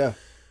means. Yeah.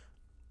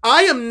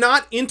 I am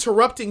not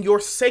interrupting your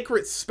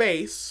sacred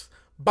space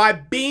by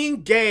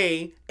being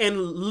gay and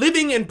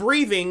living and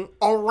breathing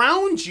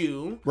around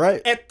you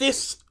at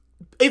this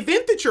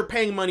event that you're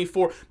paying money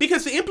for.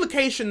 Because the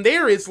implication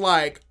there is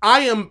like,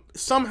 I am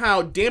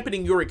somehow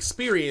dampening your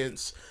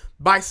experience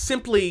by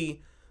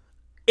simply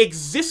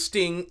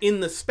existing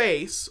in the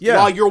space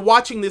while you're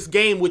watching this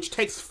game, which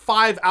takes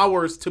 5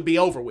 hours to be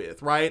over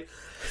with, right?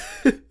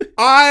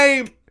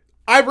 I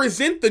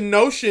resent the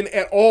notion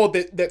at all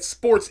that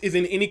sports is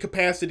in any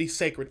capacity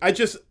sacred.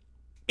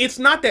 It's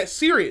not that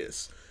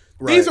serious.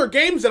 Right. These are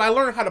games that I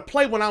learned how to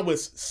play when I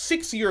was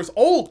 6 years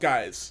old,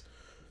 guys.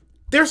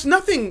 There's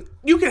nothing,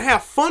 you can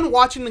have fun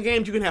watching the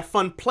games, you can have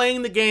fun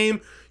playing the game,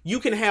 you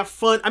can have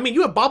fun. I mean,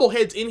 you have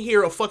bobbleheads in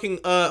here of fucking,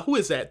 who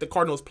is that? The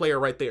Cardinals player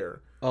right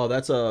there. Oh,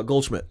 that's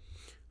Goldschmidt.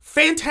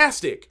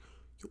 Fantastic.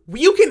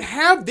 You can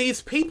have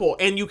these people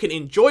and you can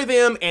enjoy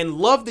them and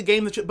love the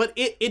game, but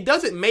it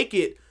doesn't make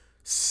it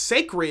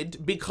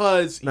sacred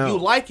because you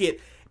like it.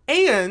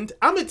 And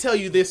I'm going to tell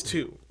you this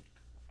too.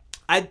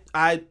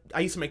 I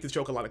used to make this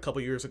joke a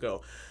couple years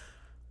ago.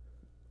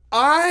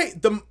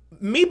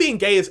 Me being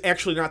gay is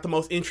actually not the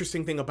most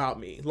interesting thing about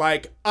me.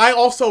 Like, I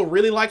also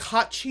really like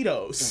hot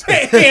Cheetos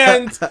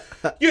and,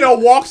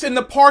 walks in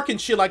the park and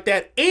shit like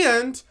that.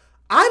 And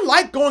I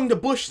like going to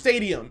Busch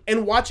Stadium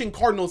and watching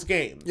Cardinals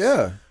games.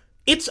 Yeah.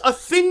 It's a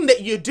thing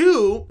that you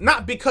do,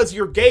 not because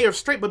you're gay or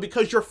straight, but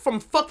because you're from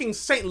fucking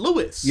St.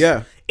 Louis.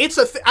 Yeah. It's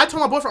I told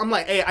my boyfriend, I'm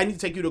like, hey, I need to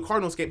take you to a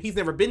Cardinals game. He's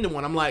never been to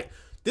one. I'm like,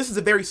 this is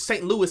a very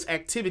St. Louis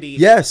activity.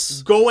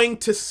 Yes. Going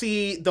to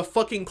see the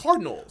fucking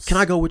Cardinals. Can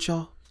I go with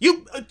y'all?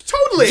 You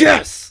totally.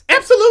 Yes.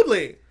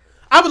 Absolutely.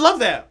 I would love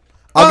that.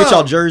 I'll get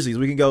y'all jerseys.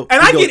 We can go.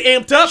 And I get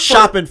amped up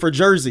shopping for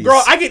jerseys.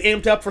 Girl, I get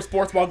amped up for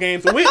sports ball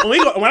games. When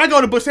I go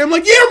to Busch, I'm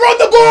like, yeah, run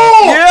the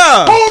ball.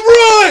 Yeah.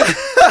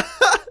 Home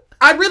run.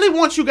 I really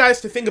want you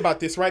guys to think about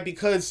this, right?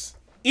 Because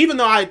even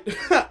though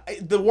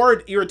the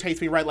word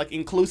irritates me, right? Like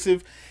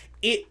inclusive.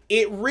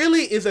 It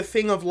really is a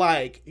thing of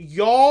like,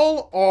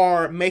 y'all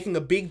are making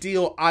a big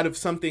deal out of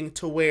something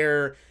to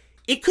where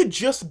it could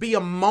just be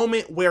a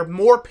moment where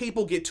more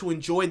people get to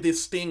enjoy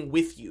this thing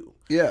with you.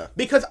 Yeah.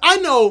 Because I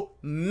know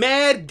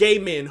mad gay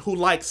men who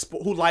like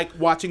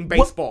watching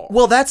baseball.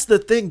 Well, that's the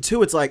thing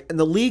too. It's like, and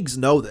the leagues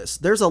know this.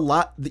 There's a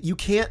lot that you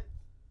can't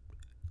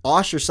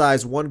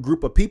ostracize one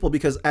group of people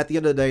because at the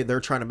end of the day,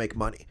 they're trying to make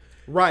money.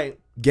 Right.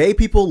 Gay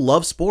people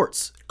love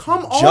sports.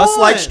 Come on. Just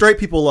like straight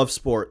people love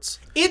sports.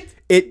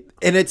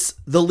 And it's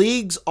the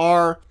leagues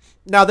are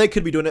now they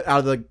could be doing it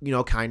out of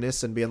the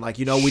kindness and being like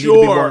we need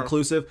to be more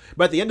inclusive,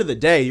 but at the end of the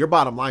day your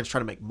bottom line is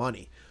trying to make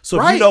money.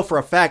 So if you know for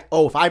a fact,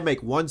 if I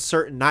make one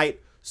certain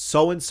night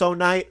so and so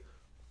night,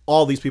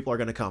 all these people are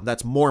going to come.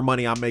 That's more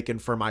money I'm making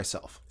for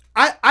myself.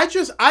 I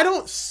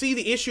don't see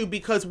the issue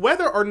because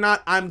whether or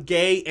not I'm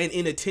gay and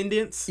in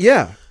attendance,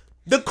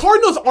 the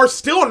Cardinals are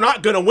still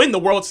not going to win the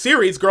World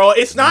Series, girl.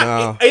 It's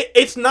not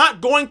it's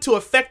not going to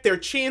affect their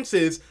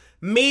chances.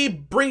 Me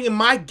bringing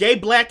my gay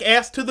black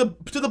ass to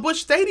the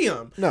Busch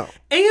Stadium. No.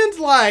 And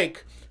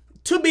like,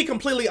 to be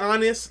completely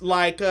honest,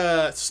 like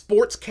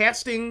sports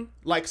casting,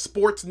 like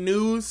sports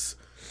news,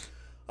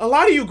 a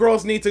lot of you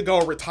girls need to go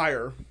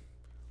retire.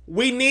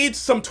 We need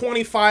some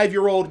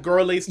 25-year-old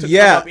girlies to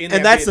come up in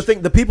and that's the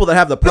thing. The people that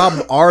have the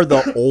problem are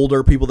the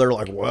older people that are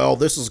like, well,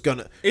 this is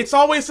gonna. It's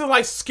always the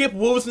like Skip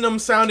Woosnam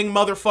sounding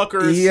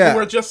motherfuckers who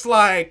are just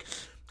like,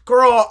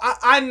 girl,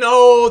 I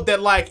know that,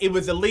 like, it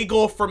was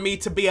illegal for me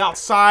to be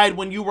outside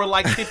when you were,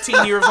 like,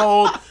 15 years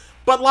old.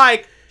 But,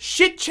 like,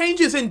 shit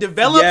changes and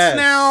develops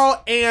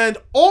now. And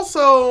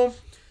also,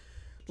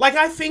 like,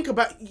 I think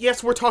about,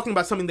 yes, we're talking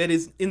about something that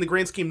is, in the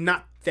grand scheme,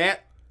 not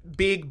that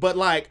big. But,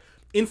 like,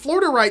 in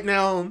Florida right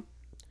now,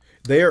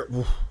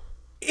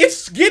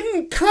 it's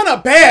getting kind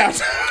of bad.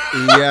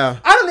 Yeah.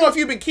 I don't know if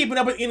you've been keeping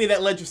up with any of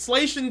that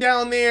legislation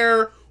down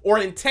there or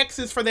in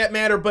Texas for that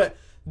matter, but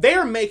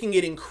they're making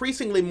it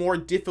increasingly more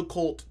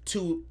difficult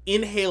to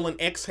inhale and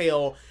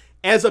exhale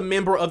as a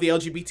member of the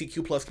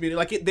LGBTQ plus community.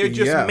 Like, they're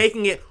just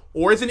making it,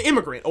 or as an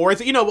immigrant, or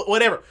as,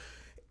 whatever.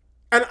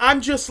 And I'm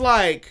just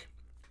like,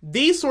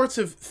 these sorts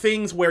of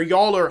things where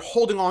y'all are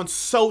holding on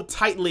so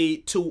tightly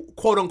to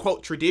quote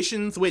unquote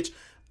traditions, which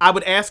I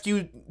would ask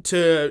you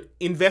to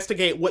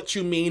investigate what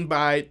you mean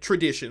by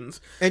traditions.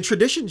 And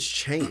traditions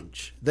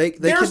change.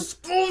 They're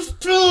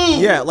supposed to.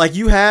 Yeah, like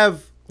you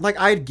have, like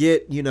I'd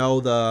get,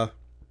 like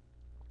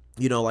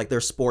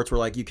there's sports where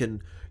like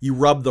you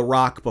rub the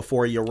rock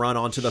before you run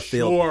onto the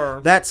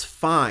field. That's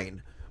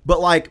fine. But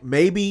like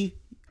maybe,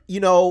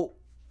 you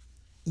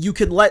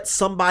can let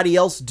somebody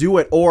else do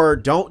it or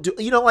don't do,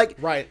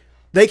 right.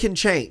 They can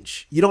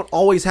change. You don't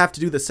always have to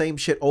do the same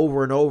shit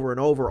over and over and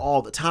over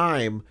all the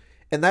time.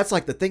 And that's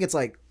like the thing. It's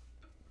like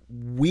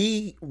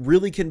we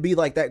really can be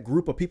like that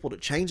group of people to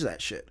change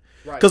that shit.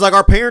 Right. Because like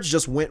our parents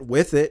just went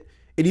with it.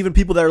 And even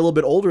people that are a little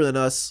bit older than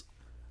us,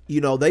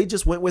 they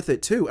just went with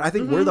it too. I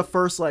think we're the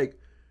first like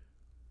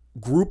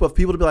group of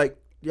people to be like,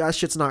 yeah, that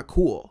shit's not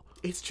cool.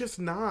 It's just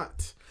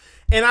not.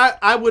 And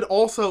I would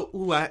also,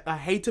 I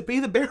hate to be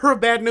the bearer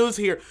of bad news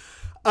here.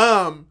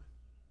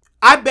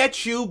 I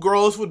bet you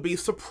girls would be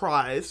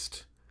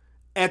surprised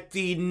at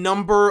the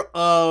number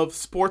of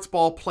sports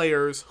ball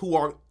players who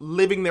are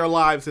living their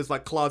lives as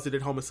like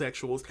closeted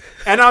homosexuals.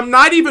 And I'm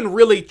not even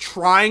really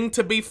trying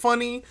to be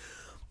funny,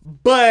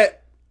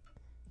 but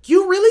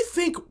you really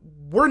think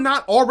we're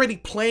not already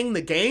playing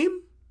the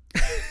game?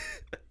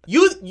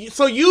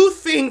 So you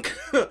think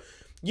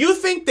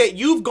that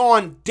you've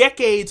gone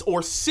decades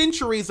or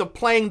centuries of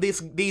playing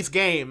these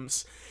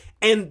games,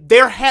 and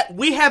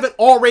we haven't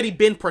already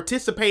been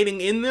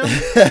participating in them?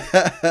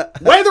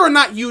 Whether or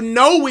not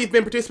we've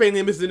been participating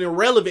in them is an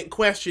irrelevant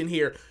question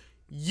here.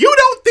 You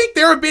don't think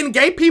there have been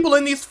gay people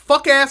in these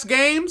fuck-ass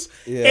games?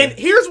 Yeah. And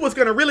here's what's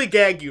going to really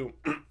gag you.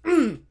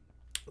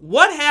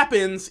 What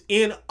happens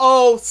in,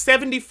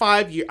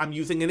 75 years? I'm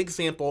using an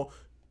example.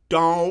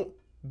 Don't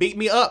beat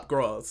me up,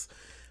 girls.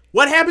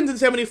 What happens in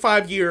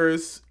 75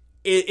 years,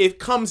 it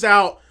comes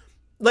out,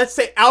 let's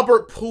say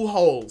Albert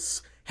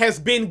Pujols has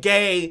been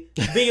gay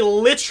the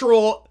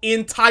literal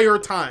entire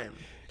time.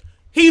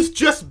 He's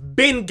just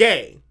been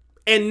gay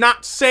and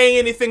not saying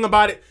anything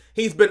about it.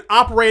 He's been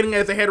operating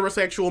as a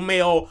heterosexual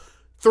male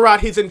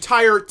throughout his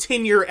entire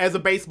tenure as a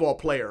baseball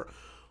player.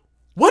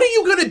 What are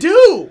you going to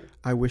do?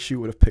 I wish you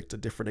would have picked a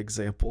different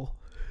example.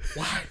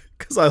 Why?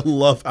 Because I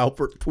love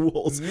Albert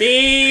Pujols.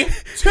 Me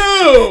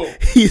too.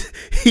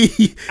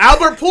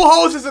 Albert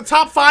Pujols is a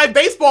top 5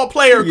 baseball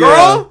player, girl.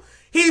 Yeah.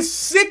 He's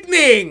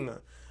sickening.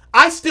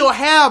 I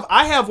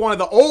have one of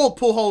the old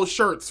Pujols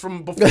shirts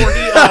from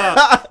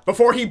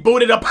before he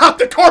booted up out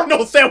the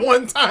Cardinals at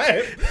one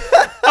time.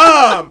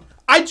 I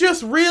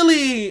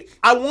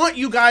want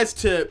you guys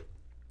to,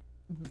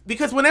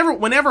 because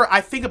whenever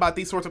I think about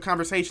these sorts of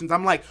conversations,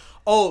 I'm like,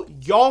 oh,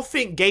 y'all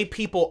think gay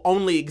people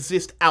only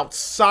exist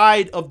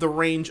outside of the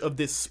range of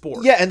this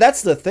sport. Yeah, and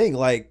that's the thing.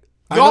 Like,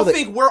 y'all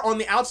think we're on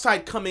the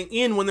outside coming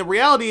in, when the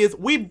reality is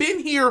we've been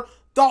here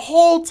the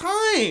whole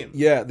time.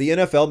 Yeah, the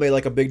NFL made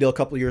like a big deal a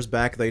couple years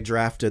back. They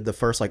drafted the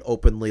first like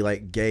openly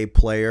like gay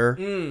player,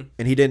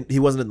 and he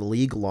wasn't in the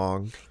league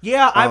long.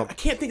 Yeah, I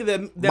can't think of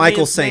the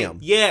Michael Sam.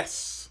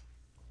 Yes,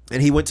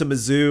 and he went to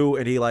Mizzou,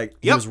 and he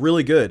was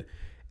really good.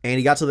 And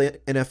he got to the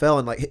NFL,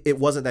 and like it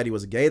wasn't that he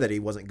was gay, that he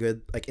wasn't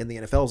good like in the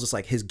NFL. It was just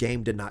like his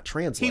game did not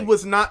translate. He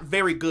was not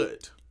very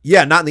good.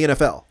 Yeah, not in the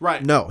NFL.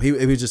 Right. No, he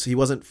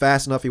wasn't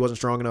fast enough. He wasn't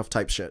strong enough.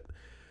 Type shit.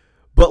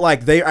 But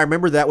like I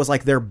remember that was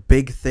like their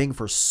big thing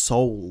for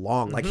so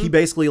long. Like he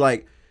basically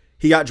like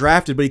he got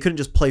drafted, but he couldn't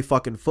just play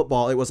fucking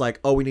football. It was like,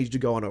 oh, we need you to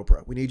go on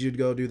Oprah. We need you to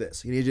go do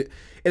this. And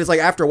it's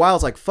like after a while,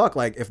 it's like, fuck.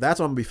 Like if that's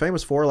what I'm gonna be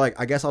famous for, like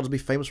I guess I'll just be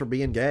famous for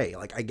being gay.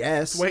 Like I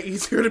guess it's way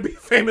easier to be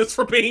famous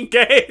for being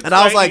gay. And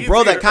I was like,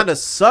 bro, that kind of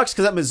sucks,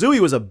 because at Mizzou he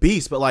was a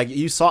beast, but like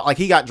you saw, like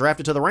he got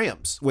drafted to the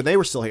Rams when they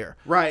were still here,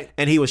 right?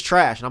 And he was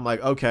trash. And I'm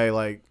like, okay,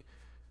 like.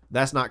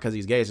 That's not because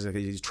he's gay. It's just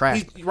because he's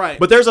trash. Right.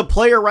 But there's a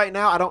player right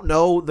now. I don't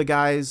know the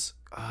guy's.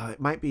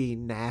 It might be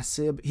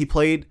Nassib. He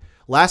played.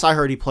 Last I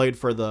heard, he played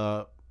for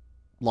the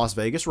Las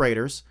Vegas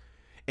Raiders,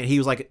 and he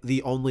was like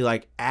the only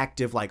like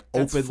active like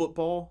That's open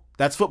football.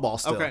 That's football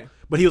still. Okay.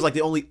 But he was like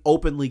the only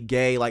openly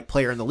gay like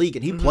player in the league,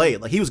 and he played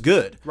like he was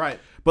good. Right.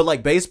 But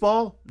like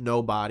baseball,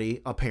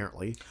 nobody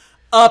apparently.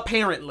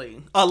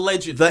 Allegedly.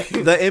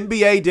 The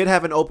NBA did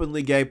have an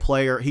openly gay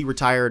player. He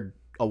retired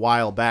a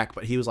while back,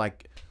 but he was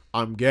like,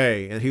 I'm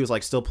gay, and he was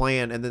like still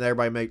playing, and then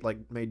everybody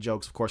made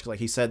jokes, of course, because like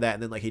he said that,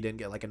 and then like he didn't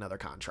get like another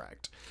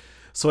contract.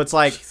 So it's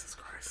like Jesus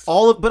Christ.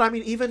 but I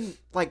mean, even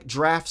like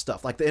draft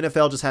stuff, like the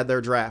NFL just had their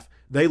draft.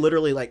 They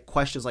literally like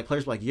questions, like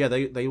players were like, yeah,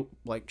 they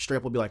like straight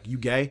up will be like, you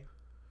gay?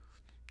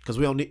 Because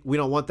we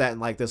don't want that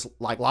in like this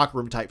like locker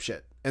room type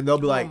shit, and they'll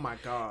be like, oh my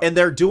God, and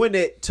they're doing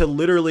it to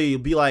literally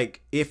be like,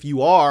 if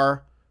you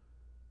are.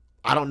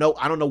 I don't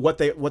know what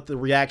the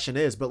reaction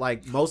is, but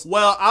like most.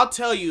 Well, I'll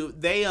tell you,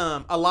 they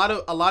a lot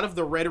of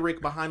the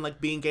rhetoric behind like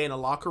being gay in a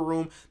locker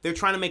room, they're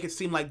trying to make it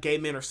seem like gay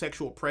men are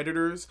sexual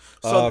predators.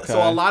 So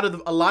so a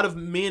lot of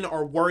men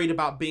are worried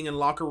about being in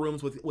locker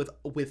rooms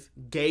with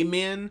gay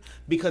men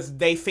because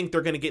they think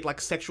they're gonna get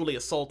like sexually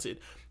assaulted,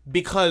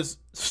 because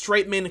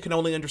straight men can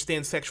only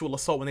understand sexual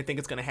assault when they think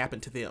it's gonna happen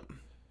to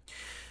them.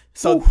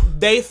 So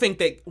they think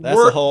that's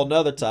a whole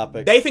nother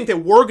topic. They think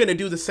that we're going to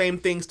do the same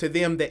things to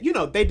them that,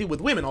 they do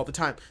with women all the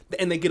time,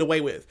 and they get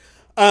away with.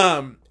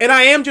 And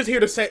I am just here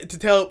to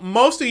tell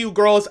most of you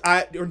girls,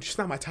 you're just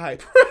not my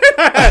type.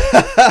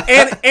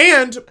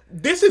 and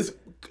this is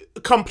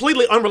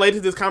completely unrelated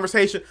to this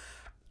conversation.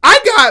 I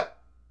got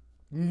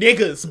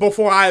niggas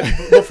before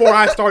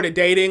I started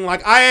dating.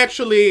 Like, I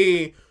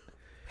actually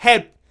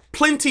had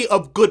plenty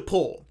of good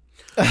pull.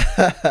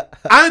 I'm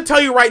gonna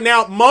tell you right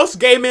now, most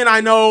gay men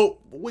I know,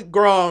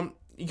 girl,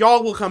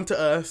 y'all will come to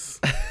us.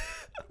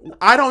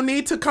 I don't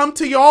need to come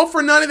to y'all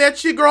for none of that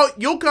shit, girl.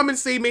 You'll come and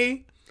see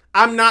me.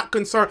 I'm not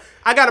concerned.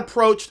 I got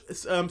approached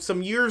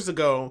some years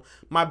ago.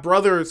 My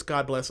brothers,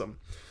 God bless them,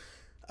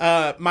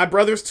 my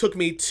brothers took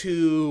me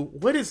to,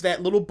 what is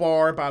that little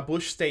bar by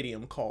Busch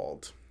Stadium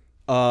called?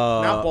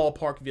 Not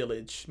Ballpark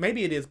Village.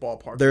 Maybe it is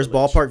Ballpark There's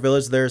Village. Ballpark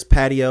Village. There's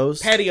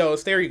Patios.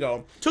 Patios, there you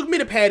go. Took me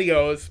to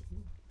Patios.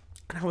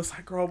 And I was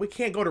like, girl, we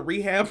can't go to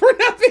rehab or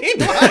nothing.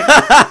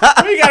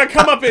 Like, we gotta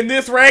come up in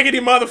this raggedy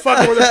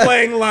motherfucker where they're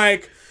playing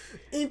like,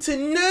 and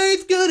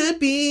tonight's gonna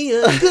be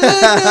a good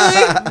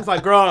night. I was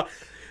like, girl,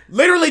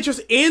 literally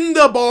just in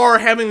the bar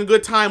having a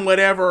good time,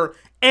 whatever.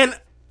 And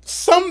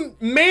some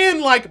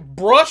man like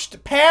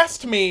brushed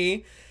past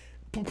me,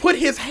 put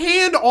his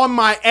hand on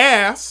my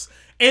ass,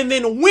 and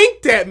then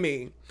winked at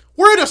me.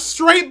 We're at a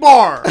straight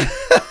bar.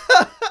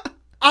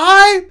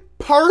 I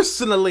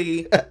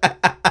personally,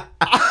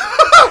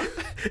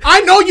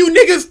 I know you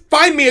niggas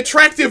find me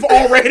attractive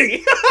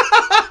already.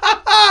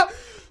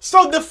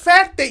 So the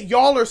fact that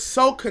y'all are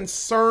so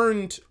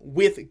concerned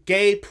with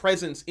gay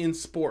presence in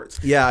sports.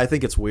 Yeah, I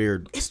think it's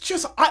weird. It's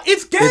just,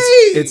 it's gay.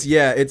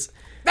 It's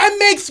that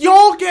makes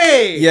y'all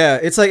gay. Yeah,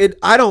 it's like,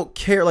 I don't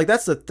care. Like,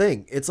 that's the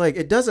thing. It's like,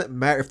 it doesn't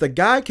matter. If the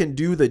guy can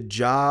do the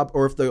job,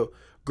 or if the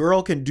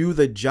girl can do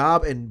the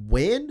job and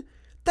win,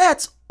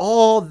 that's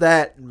all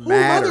that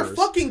matters. Who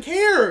motherfucking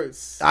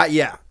cares?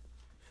 Yeah.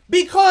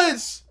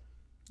 Because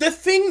the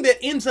thing that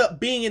ends up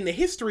being in the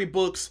history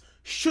books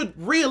should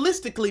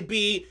realistically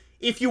be,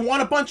 if you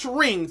want a bunch of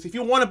rings, if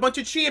you want a bunch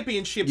of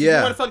championships,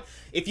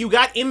 if you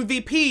got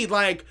MVP,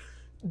 like,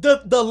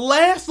 the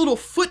last little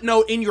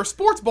footnote in your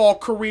sports ball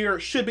career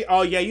should be,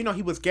 oh yeah, you know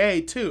he was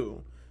gay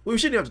too. Well, we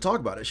shouldn't have to talk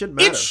about it. It shouldn't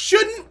matter. It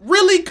shouldn't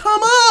really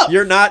come up.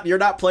 You're not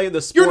playing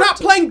the sport. You're not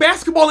playing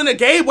basketball in a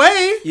gay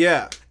way.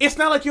 Yeah. It's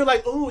not like you're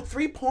like, ooh,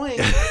 3 points.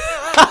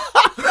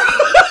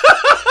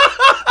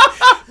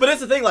 But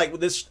that's the thing, like,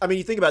 this, I mean,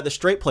 you think about the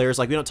straight players,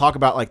 like, we don't talk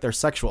about, like, their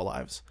sexual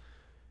lives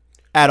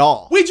at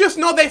all. We just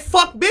know they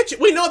fuck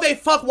bitches. We know they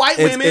fuck white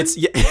women.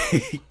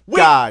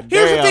 God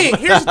Here's damn.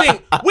 the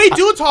thing. We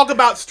do talk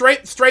about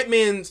straight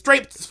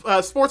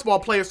sports ball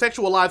players'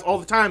 sexual lives all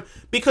the time,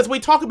 because we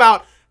talk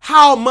about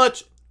how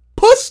much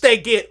puss they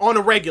get on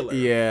a regular.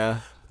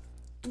 Yeah.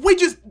 We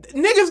just,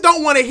 niggas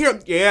don't want to hear,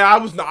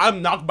 I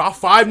knocked about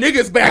 5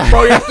 niggas back,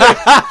 bro. Yesterday.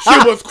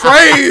 Shit was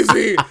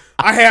crazy.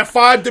 I had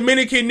 5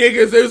 Dominican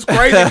niggas. It was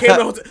crazy. They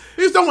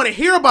just don't want to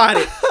hear about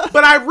it.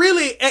 But I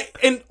really,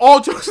 and all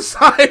jokes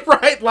aside,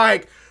 right?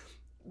 Like,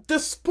 the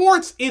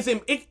sports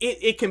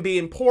it can be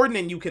important,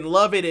 and you can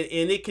love it,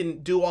 and it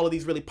can do all of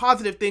these really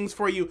positive things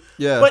for you.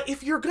 Yeah. But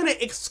if you're going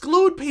to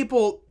exclude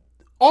people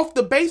off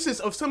the basis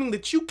of something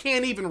that you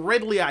can't even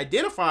readily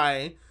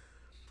identify,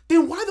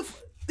 then why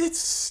it's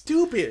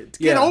stupid.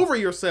 Get over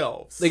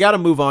yourselves. They got to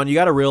move on. You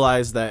got to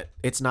realize that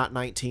it's not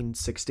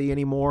 1960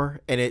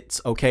 anymore, and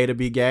it's okay to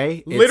be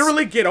gay.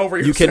 Literally get over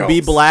yourselves. You can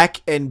be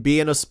black and be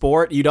in a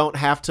sport. You don't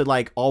have to,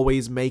 like,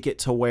 always make it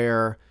to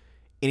where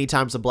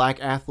anytime's a black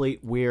athlete,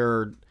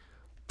 we're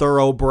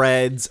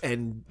thoroughbreds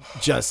and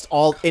just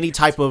any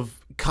type of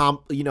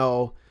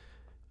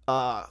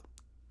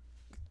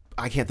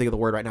I can't think of the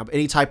word right now, but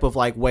any type of,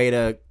 like, way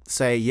to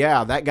say,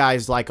 yeah, that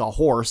guy's like a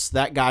horse,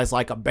 that guy's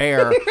like a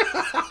bear.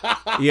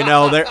 You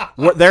know,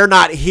 they're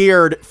not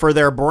here for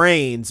their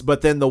brains,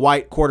 but then the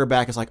white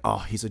quarterback is like, oh,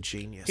 he's a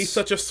genius. He's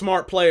such a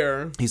smart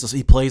player.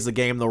 He plays the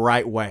game the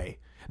right way.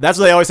 That's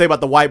what they always say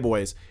about the white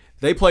boys.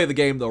 They play the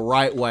game the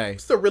right way.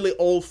 What's the really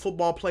old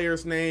football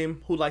player's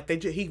name who, like,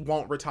 he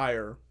won't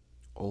retire?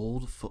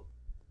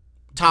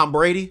 Tom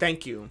Brady?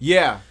 Thank you.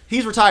 Yeah,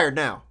 he's retired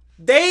now.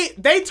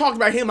 They talked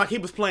about him like he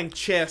was playing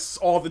chess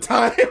all the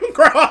time,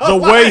 bro. The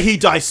way he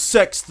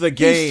dissects the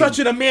game. He's such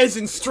an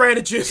amazing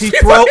strategist.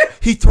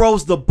 He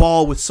throws the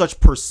ball with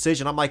such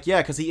precision. I'm like,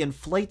 yeah, because he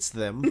inflates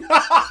them.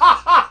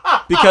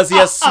 Because he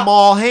has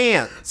small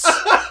hands.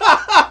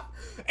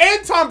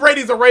 And Tom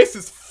Brady's a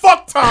racist.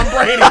 Fuck Tom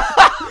Brady.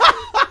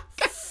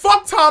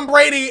 Fuck Tom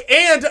Brady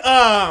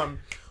and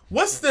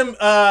what's them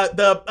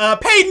the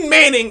Peyton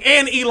Manning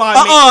and Eli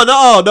Manning.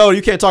 No,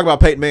 you can't talk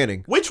about Peyton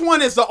Manning. Which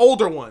one is the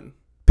older one?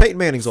 Peyton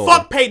Manning's older.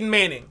 Fuck Peyton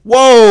Manning.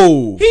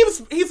 Whoa.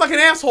 He's like an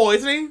asshole,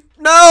 isn't he?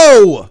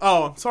 No.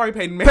 Oh, sorry,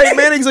 Peyton Manning. Peyton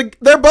Manning's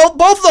they're both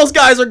of those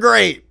guys are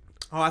great.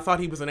 Oh, I thought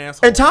he was an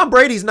asshole. And Tom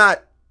Brady's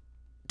not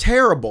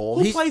terrible.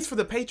 Who plays for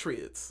the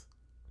Patriots?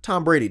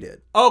 Tom Brady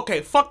did.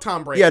 Okay, fuck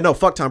Tom Brady. Yeah, no,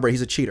 fuck Tom Brady.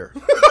 He's a cheater.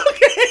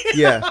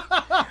 Yeah.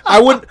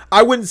 I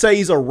wouldn't say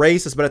he's a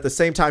racist, but at the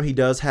same time he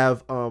does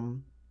have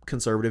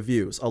conservative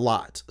views a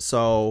lot.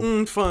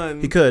 So fun.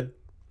 He could.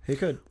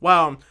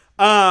 Wow.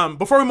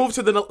 Before we move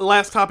to the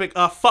last topic,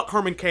 fuck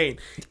Herman Cain.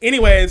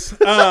 Anyways,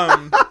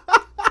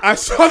 I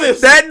saw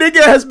this. That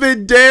nigga has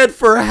been dead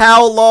for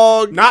how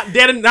long? Not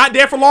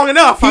dead for long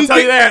enough. I'll tell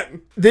you that.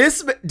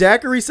 This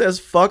Daiquiri says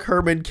fuck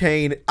Herman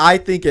Cain. I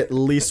think at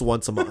least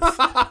once a month,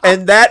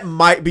 and that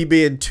might be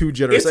being too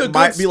generous. It's a it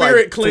might good be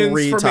spirit like cleanse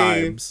 3 for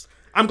times. me.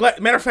 I'm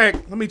glad. Matter of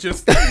fact, let me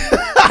just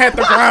pat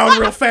the ground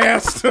real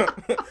fast.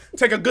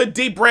 Take a good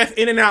deep breath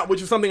in and out,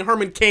 which is something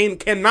Herman Cain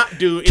cannot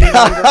do any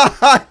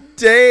longer.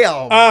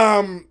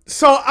 Damn.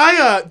 So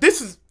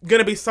this is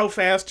gonna be so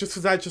fast, just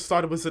because I just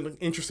thought it was an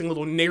interesting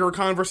little nigger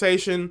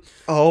conversation.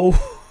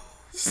 Oh.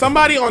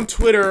 Somebody on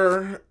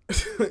Twitter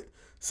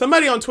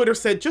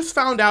said, just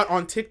found out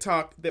on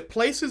TikTok that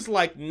places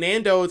like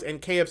Nando's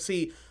and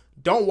KFC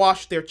don't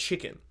wash their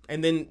chicken,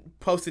 and then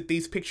posted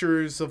these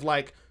pictures of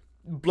like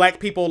black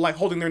people like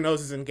holding their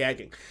noses and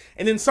gagging.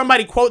 And then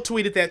somebody quote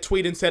tweeted that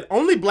tweet and said,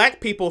 only black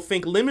people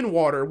think lemon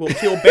water will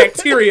kill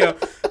bacteria,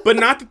 but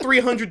not the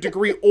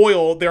 300-degree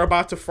oil they're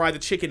about to fry the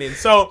chicken in.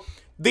 So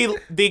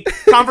the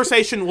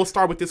conversation will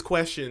start with this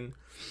question.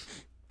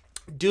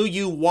 Do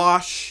you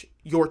wash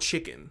your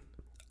chicken?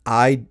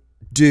 I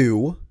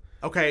do.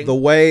 Okay. The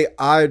way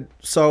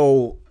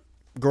so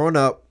growing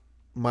up,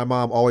 my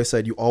mom always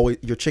said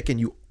your chicken,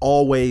 you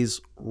always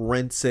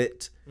rinse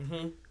it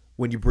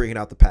when you bring it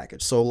out the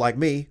package. So like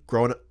me,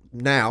 growing up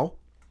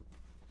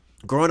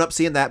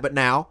seeing that, but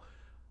now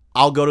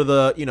I'll go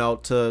to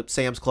to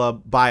Sam's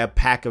Club, buy a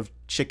pack of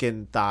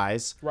chicken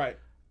thighs. Right.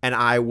 And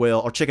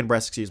or chicken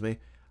breasts, excuse me.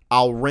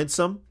 I'll rinse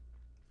them.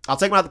 I'll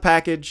take them out the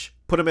package,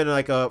 put them in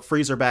like a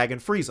freezer bag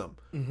and freeze them.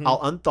 I'll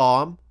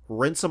unthaw them,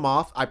 rinse them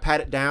off. I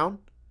pat it down,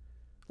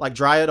 like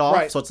dry it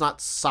off so it's not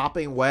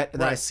sopping wet,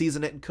 and then I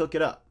season it and cook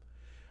it up.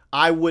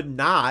 I would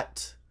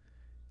not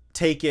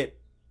take it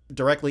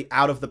directly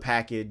out of the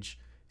package,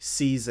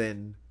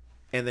 season,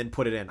 and then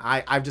put it in.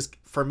 I've just,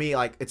 for me,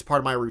 like, it's part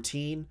of my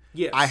routine.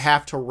 Yes. I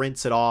have to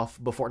rinse it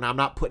off before. Now, I'm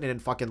not putting it in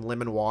fucking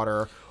lemon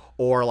water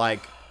or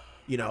like,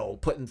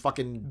 putting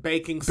fucking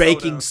baking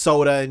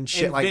soda and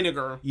shit, and like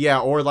vinegar. Yeah,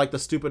 or like the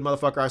stupid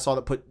motherfucker I saw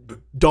that put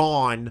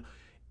Dawn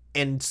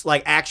and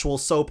like actual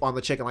soap on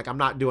the chicken. Like, I'm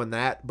not doing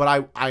that,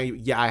 but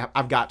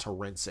I've got to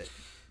rinse it.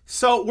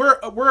 So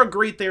we're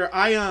agreed there.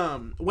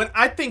 When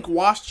I think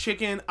washed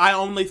chicken, I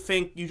only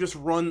think you just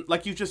run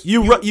you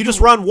just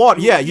run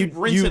water. You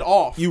rinse it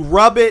off. You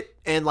rub it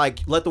and like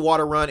let the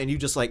water run, and you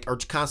just like are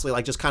constantly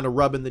like just kind of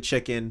rubbing the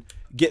chicken,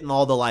 getting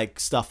all the like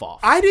stuff off.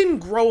 I didn't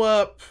grow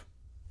up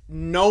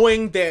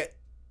knowing that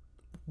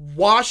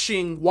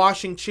washing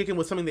chicken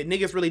was something that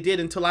niggas really did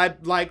until I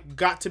like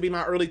got to be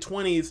my early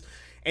 20s.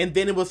 And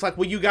then it was like,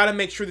 well, you got to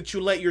make sure that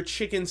you let your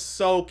chicken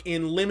soak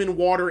in lemon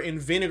water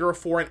and vinegar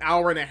for an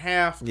hour and a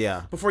half.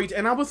 Yeah. Before you,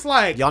 and I was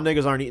like, y'all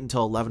niggas aren't eating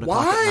until 11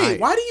 o'clock at night.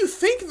 Why do you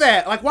think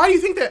that? Like, why do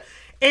you think that?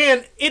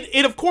 And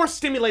it of course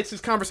stimulates this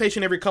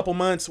conversation every couple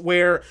months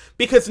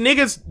because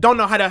niggas don't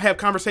know how to have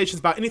conversations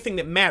about anything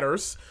that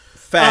matters.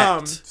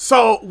 Fact.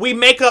 So we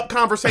make up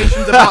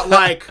conversations about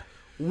like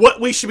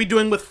what we should be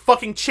doing with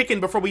fucking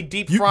chicken before we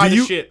deep fry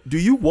the shit. Do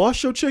you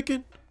wash your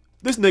chicken?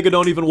 This nigga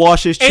don't even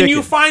wash his chicken. And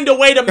you find a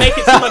way to make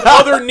it seem like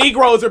other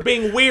Negroes are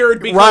being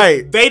weird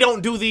because they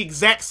don't do the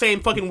exact same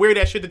fucking weird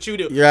ass shit that you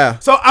do. Yeah.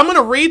 So I'm going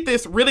to read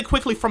this really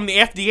quickly from the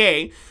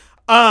FDA.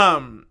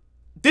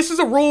 This is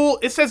a rule.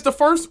 It says the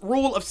first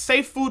rule of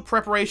safe food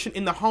preparation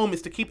in the home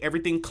is to keep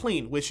everything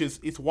clean, which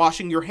is it's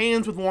washing your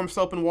hands with warm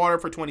soap and water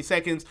for 20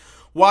 seconds,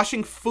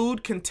 washing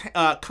food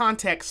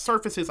contact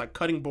surfaces like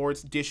cutting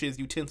boards, dishes,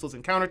 utensils,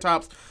 and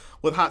countertops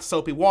with hot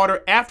soapy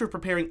water after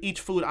preparing each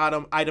food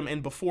item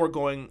and before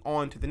going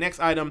on to the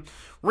next item,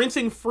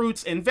 rinsing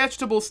fruits and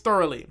vegetables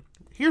thoroughly.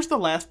 Here's the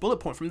last bullet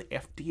point from the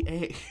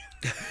FDA.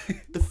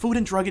 The Food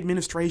and Drug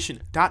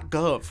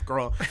Administration.gov,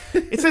 girl.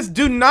 It says,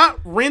 do not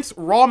rinse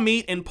raw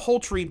meat and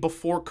poultry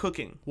before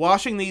cooking.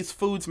 Washing these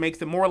foods makes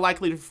them more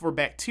likely for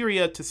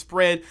bacteria to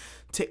spread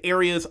to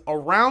areas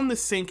around the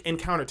sink and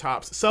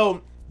countertops.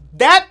 So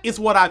that is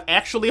what I've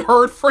actually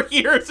heard for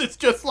years. It's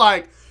just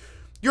like,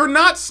 you're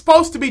not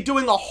supposed to be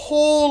doing a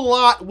whole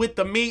lot with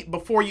the meat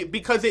before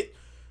because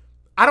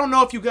I don't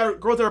know if you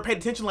girls ever paid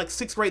attention like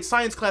 6th grade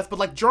science class, but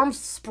like germs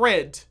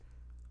spread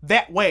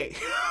that way.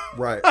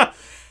 Right.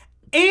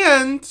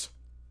 And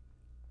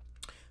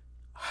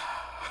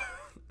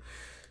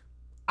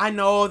I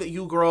know that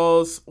you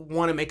girls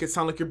want to make it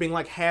sound like you're being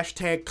like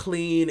hashtag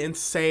clean and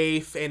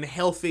safe and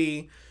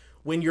healthy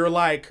when you're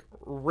like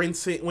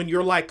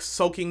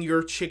soaking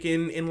your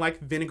chicken in like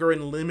vinegar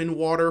and lemon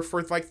water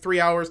for like 3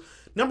 hours.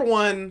 Number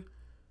one,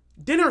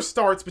 dinner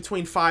starts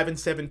between 5 and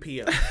 7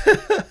 p.m.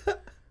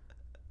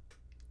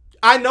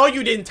 I know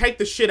you didn't take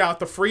the shit out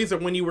the freezer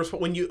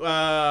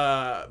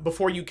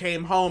before you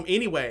came home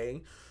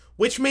anyway,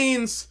 which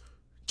means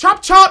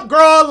chop chop,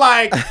 girl.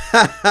 Like,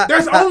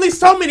 there's only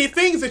so many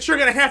things that you're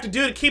gonna have to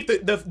do to keep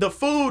the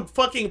food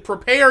fucking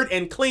prepared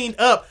and cleaned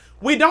up.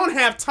 We don't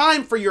have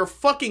time for your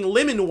fucking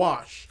lemon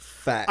wash.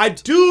 Fact. I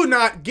do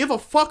not give a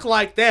fuck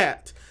like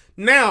that.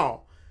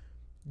 Now,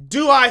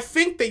 do I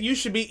think that you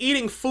should be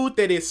eating food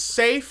that is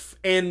safe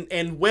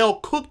and well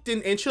cooked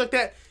and shit like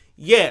that?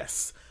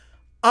 Yes.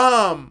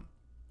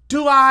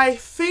 Do I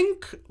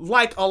think,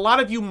 like a lot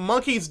of you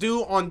monkeys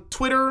do on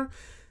Twitter,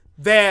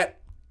 that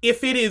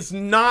if it is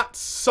not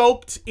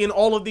soaked in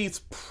all of these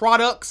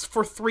products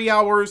for 3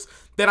 hours,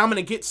 that I'm going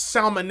to get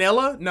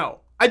salmonella? No.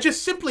 I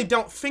just simply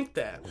don't think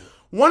that.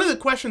 One of the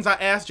questions I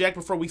asked Jack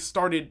before we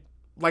started,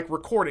 like,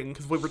 recording,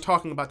 because we were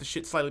talking about the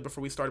shit slightly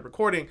before we started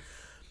recording,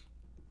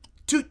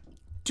 do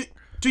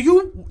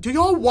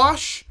y'all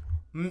wash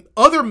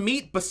other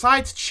meat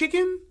besides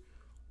chicken?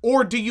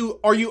 Or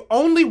are you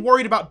only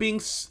worried about being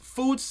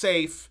food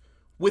safe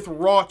with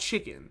raw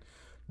chicken?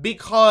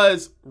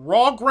 Because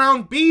raw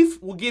ground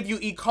beef will give you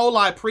E.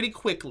 coli pretty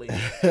quickly.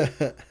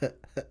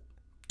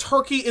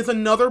 Turkey is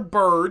another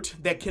bird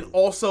that can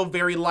also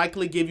very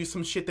likely give you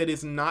some shit that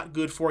is not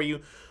good for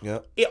you.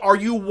 Yep. Are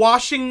you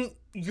washing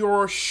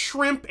your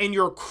shrimp and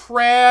your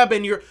crab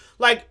and your...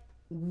 Like,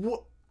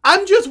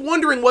 I'm just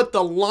wondering what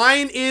the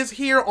line is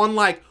here on,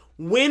 like,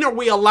 when are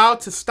we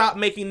allowed to stop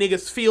making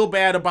niggas feel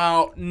bad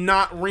about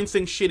not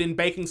rinsing shit in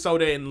baking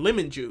soda and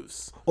lemon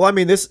juice? Well, I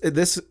mean,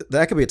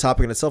 that could be a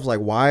topic in itself. Like,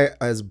 why,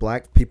 as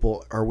black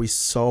people, are we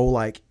so,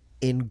 like,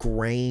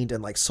 ingrained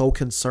and, like, so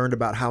concerned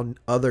about how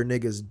other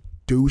niggas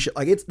do shit?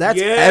 Like,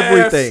 that's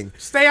everything.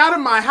 Stay out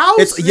of my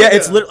house.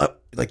 It's literally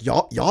like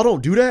y'all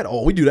don't do that.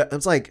 Oh, we do that. And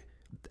it's like,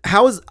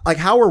 how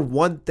are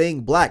one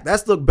thing black?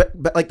 That's the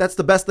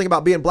best thing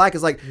about being black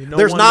is like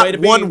there's not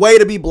one way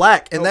to be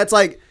black, and that's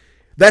like.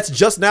 That's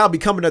just now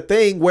becoming a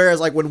thing. Whereas,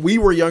 like, when we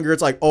were younger,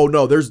 it's like, oh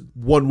no, there's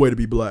one way to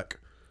be black.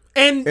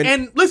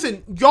 And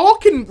listen, y'all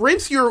can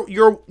rinse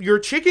your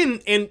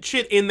chicken and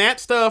shit in that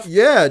stuff.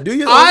 Yeah, do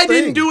your I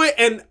didn't do it,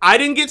 and I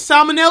didn't get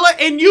salmonella,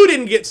 and you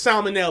didn't get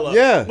salmonella.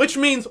 Yeah, which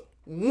means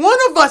one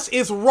of us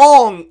is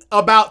wrong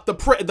about the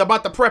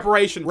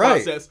preparation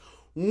process.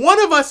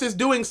 One of us is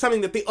doing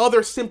something that the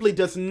other simply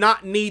does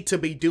not need to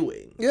be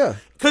doing. Yeah,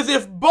 because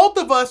if both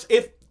of us,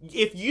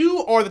 if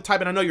you are the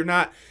type, and I know you're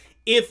not,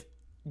 if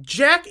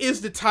Jack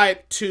is the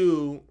type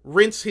to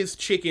rinse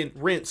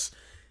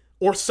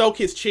or soak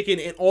his chicken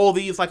in all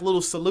these like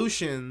little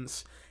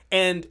solutions,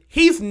 and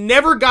he's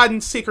never gotten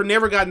sick or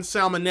never gotten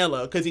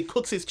salmonella because he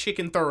cooks his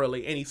chicken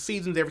thoroughly and he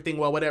seasons everything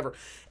well, whatever.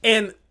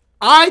 And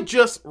I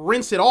just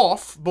rinse it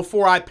off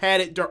before I pat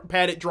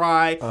it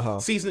dry,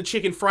 season the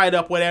chicken, fry it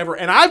up, whatever.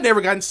 And I've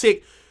never gotten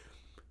sick.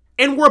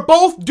 And we're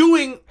both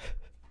doing.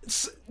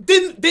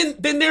 Then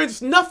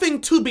there's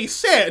nothing to be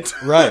said,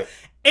 right?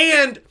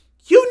 And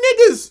you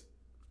niggas.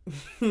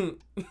 You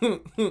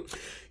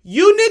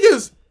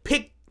niggas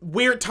pick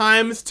weird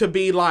times to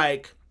be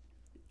like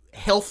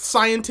health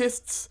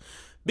scientists,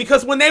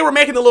 because when they were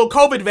making the little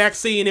COVID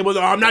vaccine, it was,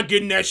 oh, I'm not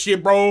getting that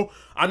shit, bro.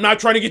 I'm not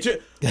trying to get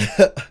you.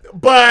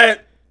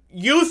 But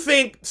you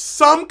think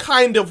some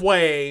kind of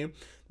way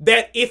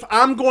that if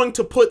I'm going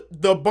to put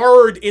the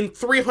bird in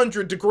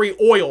 300-degree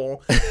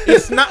oil,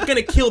 it's not going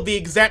to kill the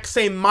exact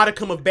same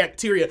modicum of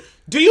bacteria.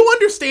 Do you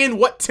understand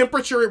what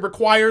temperature it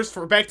requires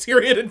for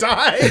bacteria to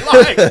die?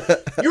 Like,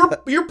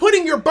 you're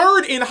putting your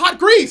bird in hot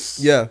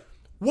grease. Yeah.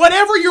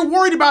 Whatever you're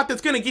worried about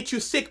that's going to get you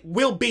sick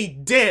will be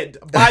dead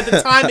by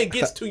the time it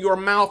gets to your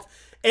mouth,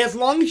 as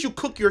long as you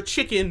cook your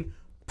chicken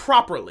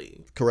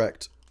properly.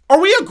 Correct.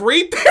 Are we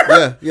agreed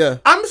there? Yeah.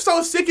 I'm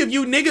so sick of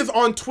you niggas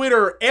on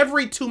Twitter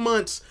every 2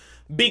 months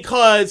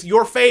because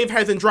your fave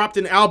hasn't dropped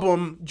an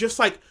album, just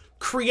like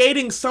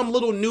creating some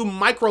little new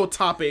micro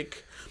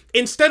topic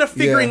instead of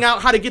figuring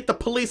out how to get the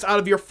police out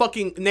of your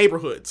fucking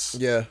neighborhoods.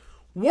 Yeah.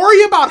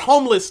 Worry about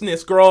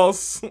homelessness,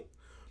 girls.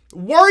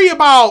 Worry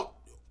about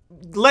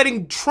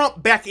letting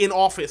Trump back in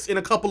office in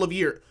a couple of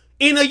years.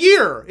 In a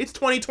year. It's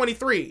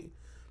 2023.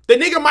 The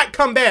nigga might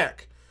come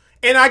back.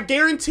 And I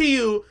guarantee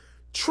you,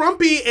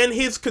 Trumpy and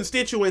his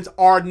constituents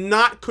are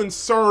not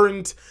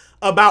concerned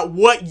about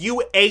what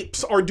you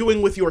apes are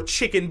doing with your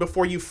chicken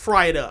before you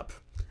fry it up.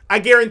 I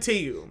guarantee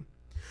you.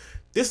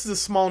 This is a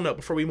small note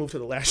before we move to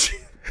the last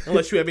shit.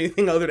 Unless you have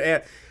anything other to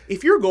add.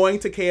 If you're going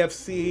to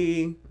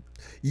KFC...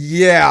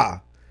 Yeah.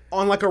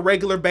 On like a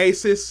regular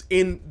basis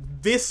in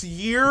this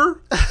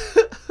year,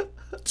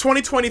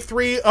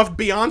 2023 of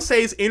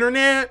Beyonce's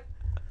internet,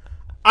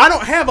 I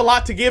don't have a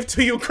lot to give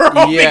to you,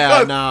 girl. Yeah,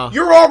 because no.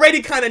 You're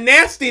already kind of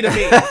nasty to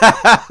me.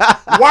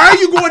 Why are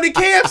you going to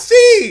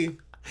KFC?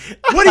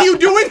 What are you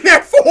doing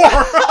that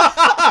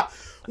for?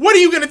 What are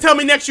you going to tell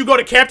me next? You go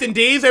to Captain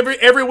D's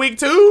every week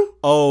too?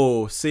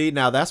 Oh, see,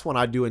 now that's one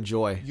I do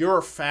enjoy.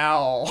 You're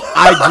foul.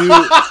 I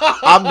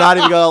do. I'm not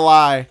even going to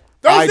lie.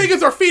 Those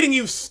niggas are feeding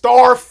you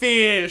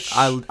starfish.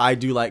 I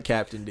do like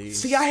Captain D's.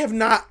 See, I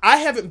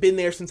haven't been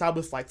there since I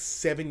was like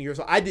 7 years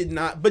old. I did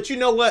not. But you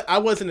know what? I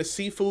wasn't a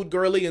seafood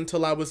girly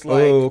until I was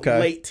like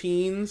late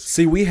teens.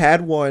 See, we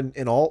had one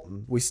in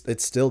Alton.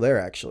 It's still there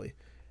actually.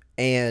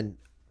 And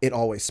it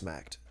always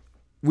smacked.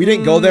 We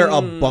didn't go there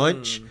a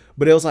bunch,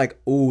 but it was like,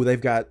 ooh,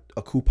 they've got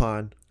a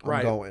coupon.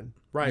 I'm going.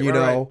 Right, you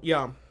know? Right.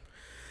 Yeah.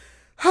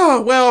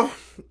 Oh, well,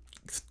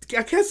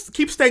 I guess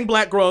keep staying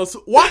black, girls.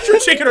 Watch your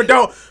chicken or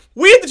don't.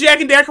 We at the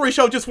Jack and Daiquiri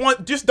Show just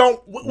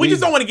don't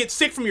want to get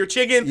sick from your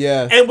chicken.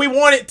 Yeah. And we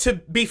want it to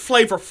be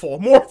flavorful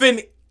more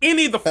than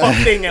any of the fuck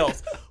thing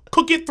else.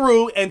 cook it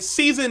through, and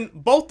season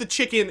both the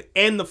chicken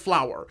and the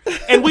flour,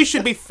 and we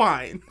should be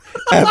fine.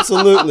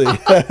 Absolutely.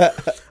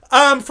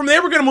 From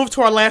there, we're going to move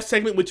to our last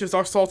segment, which is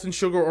our salt and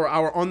sugar, or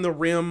our on the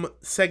rim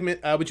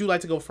segment. Would you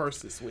like to go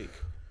first this week?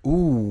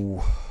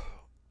 Ooh.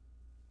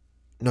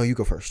 No, you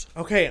go first.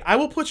 Okay, I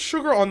will put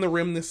sugar on the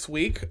rim this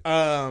week.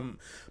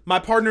 My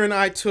partner and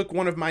I took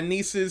one of my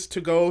nieces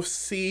to go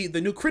see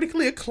the new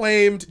critically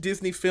acclaimed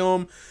Disney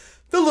film,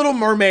 The Little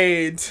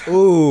Mermaid.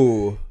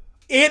 Ooh.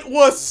 It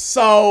was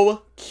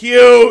so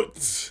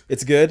cute.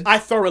 It's good? I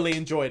thoroughly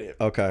enjoyed it.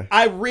 Okay.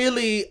 I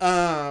really,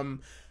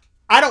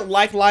 I don't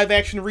like live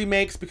action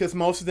remakes because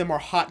most of them are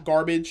hot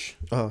garbage.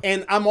 Uh-huh.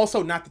 And I'm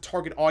also not the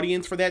target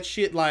audience for that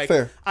shit. Like,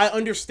 Fair. I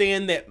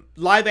understand that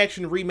live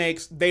action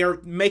remakes, they are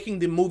making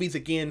the movies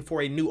again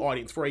for a new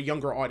audience, for a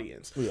younger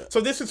audience. Yeah.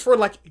 So this is for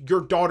like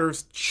your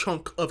daughter's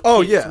chunk of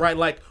kids, yeah. right?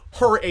 Like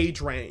her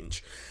age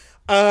range.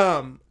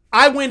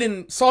 I went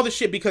and saw the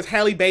shit because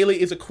Halle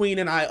Bailey is a queen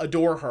and I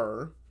adore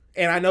her.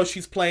 And I know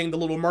she's playing the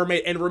Little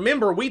Mermaid. And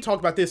remember, we talked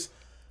about this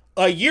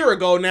a year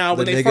ago now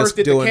when they first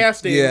did the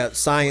casting. Yeah,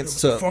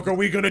 science What the fuck are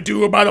we gonna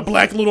do about a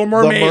black Little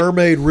Mermaid? The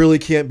mermaid really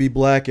can't be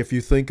black if you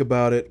think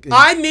about it.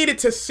 I needed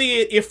to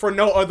see it if for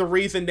no other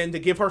reason than to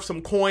give her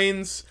some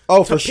coins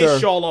to for piss sure.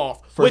 y'all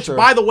off. For Which, sure.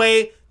 by the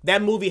way,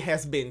 that movie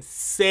has been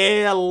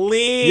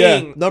selling.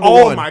 Yeah, number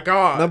oh one. my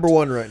god, Number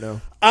one right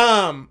now.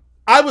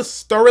 I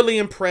was thoroughly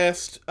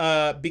impressed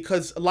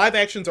because live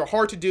actions are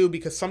hard to do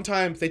because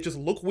sometimes they just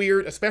look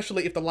weird,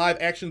 especially if the live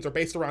actions are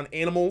based around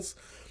animals.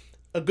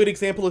 A good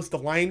example is The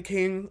Lion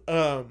King.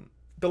 The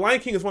Lion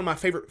King is one of my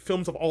favorite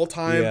films of all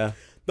time. Yeah.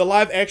 The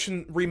live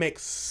action remake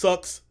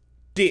sucks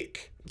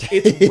dick.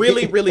 It's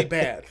really, really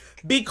bad.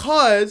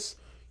 Because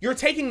you're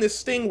taking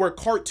this thing where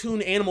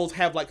cartoon animals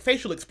have like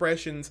facial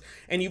expressions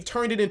and you've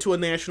turned it into a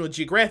National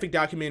Geographic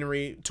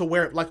documentary to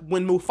where like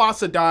when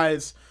Mufasa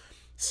dies,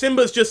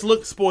 Simba's just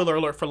spoiler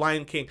alert for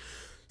Lion King.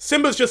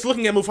 Simba's just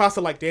looking at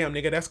Mufasa like, damn,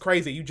 nigga, that's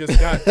crazy. You just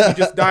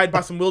died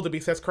by some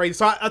wildebeest. That's crazy.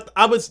 So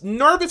I was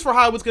nervous for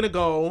how it was going to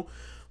go,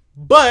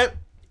 but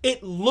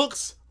it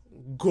looks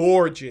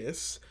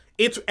gorgeous.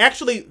 It's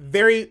actually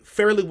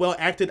fairly well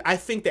acted. I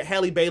think that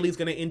Halle Bailey's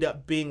going to end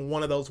up being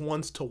one of those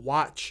ones to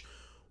watch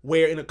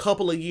where in a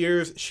couple of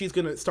years, she's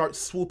going to start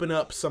swooping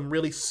up some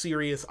really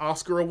serious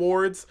Oscar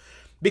awards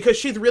because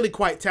she's really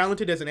quite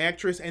talented as an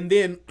actress. And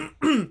then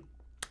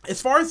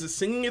as far as the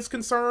singing is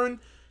concerned,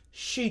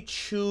 she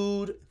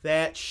chewed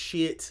that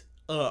shit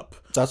up.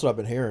 That's what I've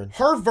been hearing.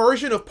 Her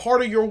version of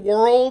Part of Your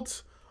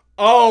World,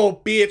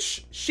 oh,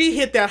 bitch. She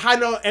hit that high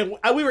note, and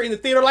we were in the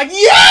theater like,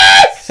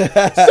 yes! Sing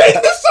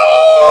the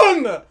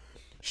song!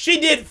 She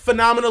did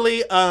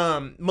phenomenally.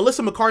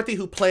 Melissa McCarthy,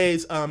 who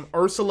plays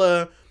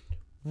Ursula,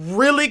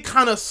 really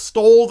kind of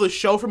stole the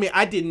show for me.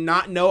 I did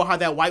not know how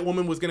that white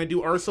woman was going to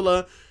do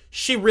Ursula.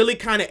 She really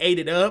kind of ate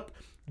it up.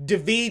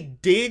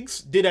 Daveed Diggs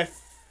did a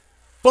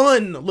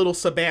fun little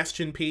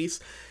Sebastian piece.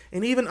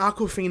 And even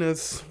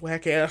Awkwafina's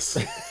whack ass,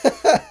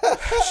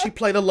 she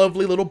played a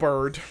lovely little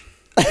bird.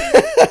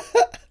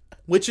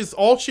 Which is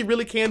all she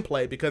really can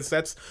play, because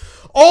that's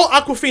all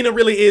Awkwafina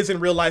really is in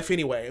real life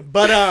anyway.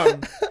 But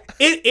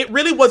it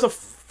really was a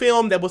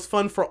film that was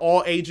fun for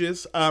all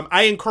ages.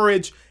 I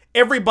encourage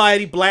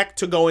everybody black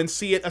to go and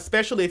see it,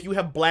 especially if you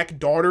have black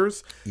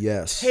daughters.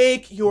 Yes.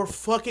 Take your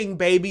fucking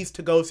babies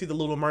to go see The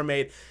Little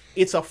Mermaid.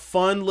 It's a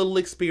fun little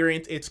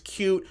experience. It's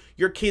cute.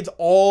 Your kids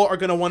all are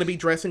going to want to be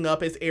dressing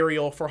up as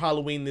Ariel for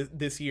Halloween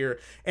this year.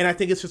 And I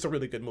think it's just a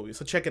really good movie.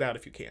 So check it out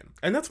if you can.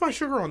 And that's my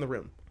sugar on the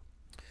rim.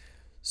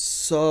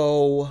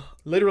 So,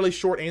 literally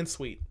short and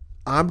sweet.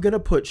 I'm going to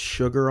put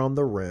sugar on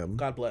the rim.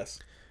 God bless.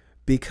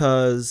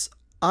 Because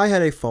I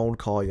had a phone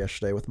call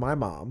yesterday with my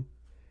mom.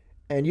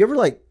 And you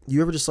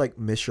ever just like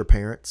miss your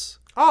parents?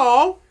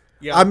 Oh,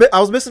 yeah.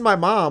 I was missing my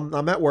mom.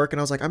 I'm at work and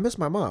I was like, I miss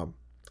my mom.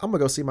 I'm going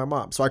to go see my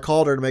mom. So I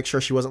called her to make sure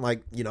she wasn't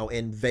like,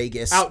 in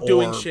Vegas out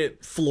doing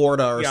shit.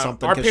 Florida or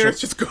something. Our parents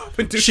just go up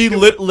and do she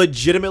shit.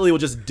 Legitimately will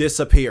just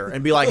disappear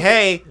and be like,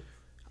 hey,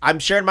 I'm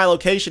sharing my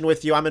location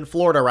with you. I'm in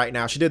Florida right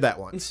now. She did that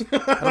once.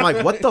 And I'm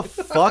like, what the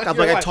fuck? I'm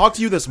like, I talked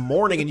to you this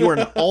morning and you were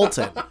in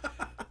Alton.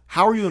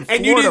 How are you in Florida?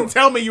 And you didn't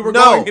tell me you were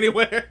going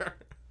anywhere.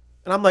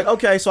 And I'm like,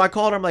 okay. So I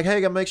called her. I'm like,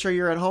 hey, gotta make sure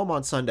you're at home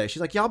on Sunday. She's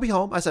like, yeah, I'll be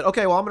home. I said,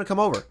 okay, well, I'm going to come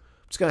over.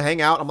 I'm just going to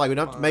hang out. I'm like, we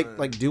don't have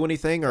to do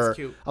anything. Or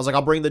I was like,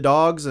 I'll bring the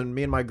dogs and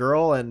me and my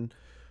girl and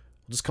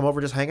we'll just come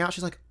over, just hang out.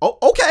 She's like, oh,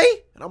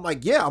 okay. And I'm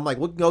like, yeah. I'm like,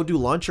 we'll go do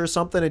lunch or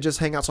something and just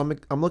hang out. So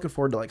I'm looking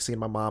forward to like seeing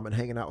my mom and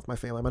hanging out with my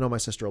family. I know my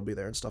sister will be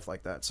there and stuff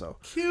like that. So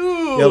cute.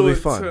 Yeah, it'll be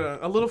fun.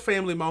 A little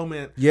family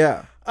moment.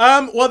 Yeah.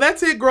 Well,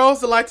 that's it, girls.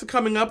 The lights are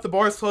coming up. The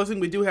bar is closing.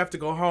 We do have to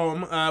go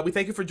home. We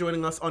thank you for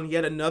joining us on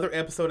yet another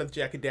episode of the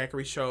Jack and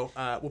Daiquiri Show.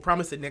 We'll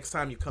promise that next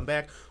time you come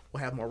back,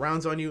 we'll have more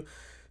rounds on you.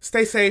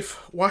 Stay safe.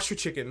 Wash your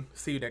chicken.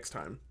 See you next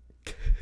time.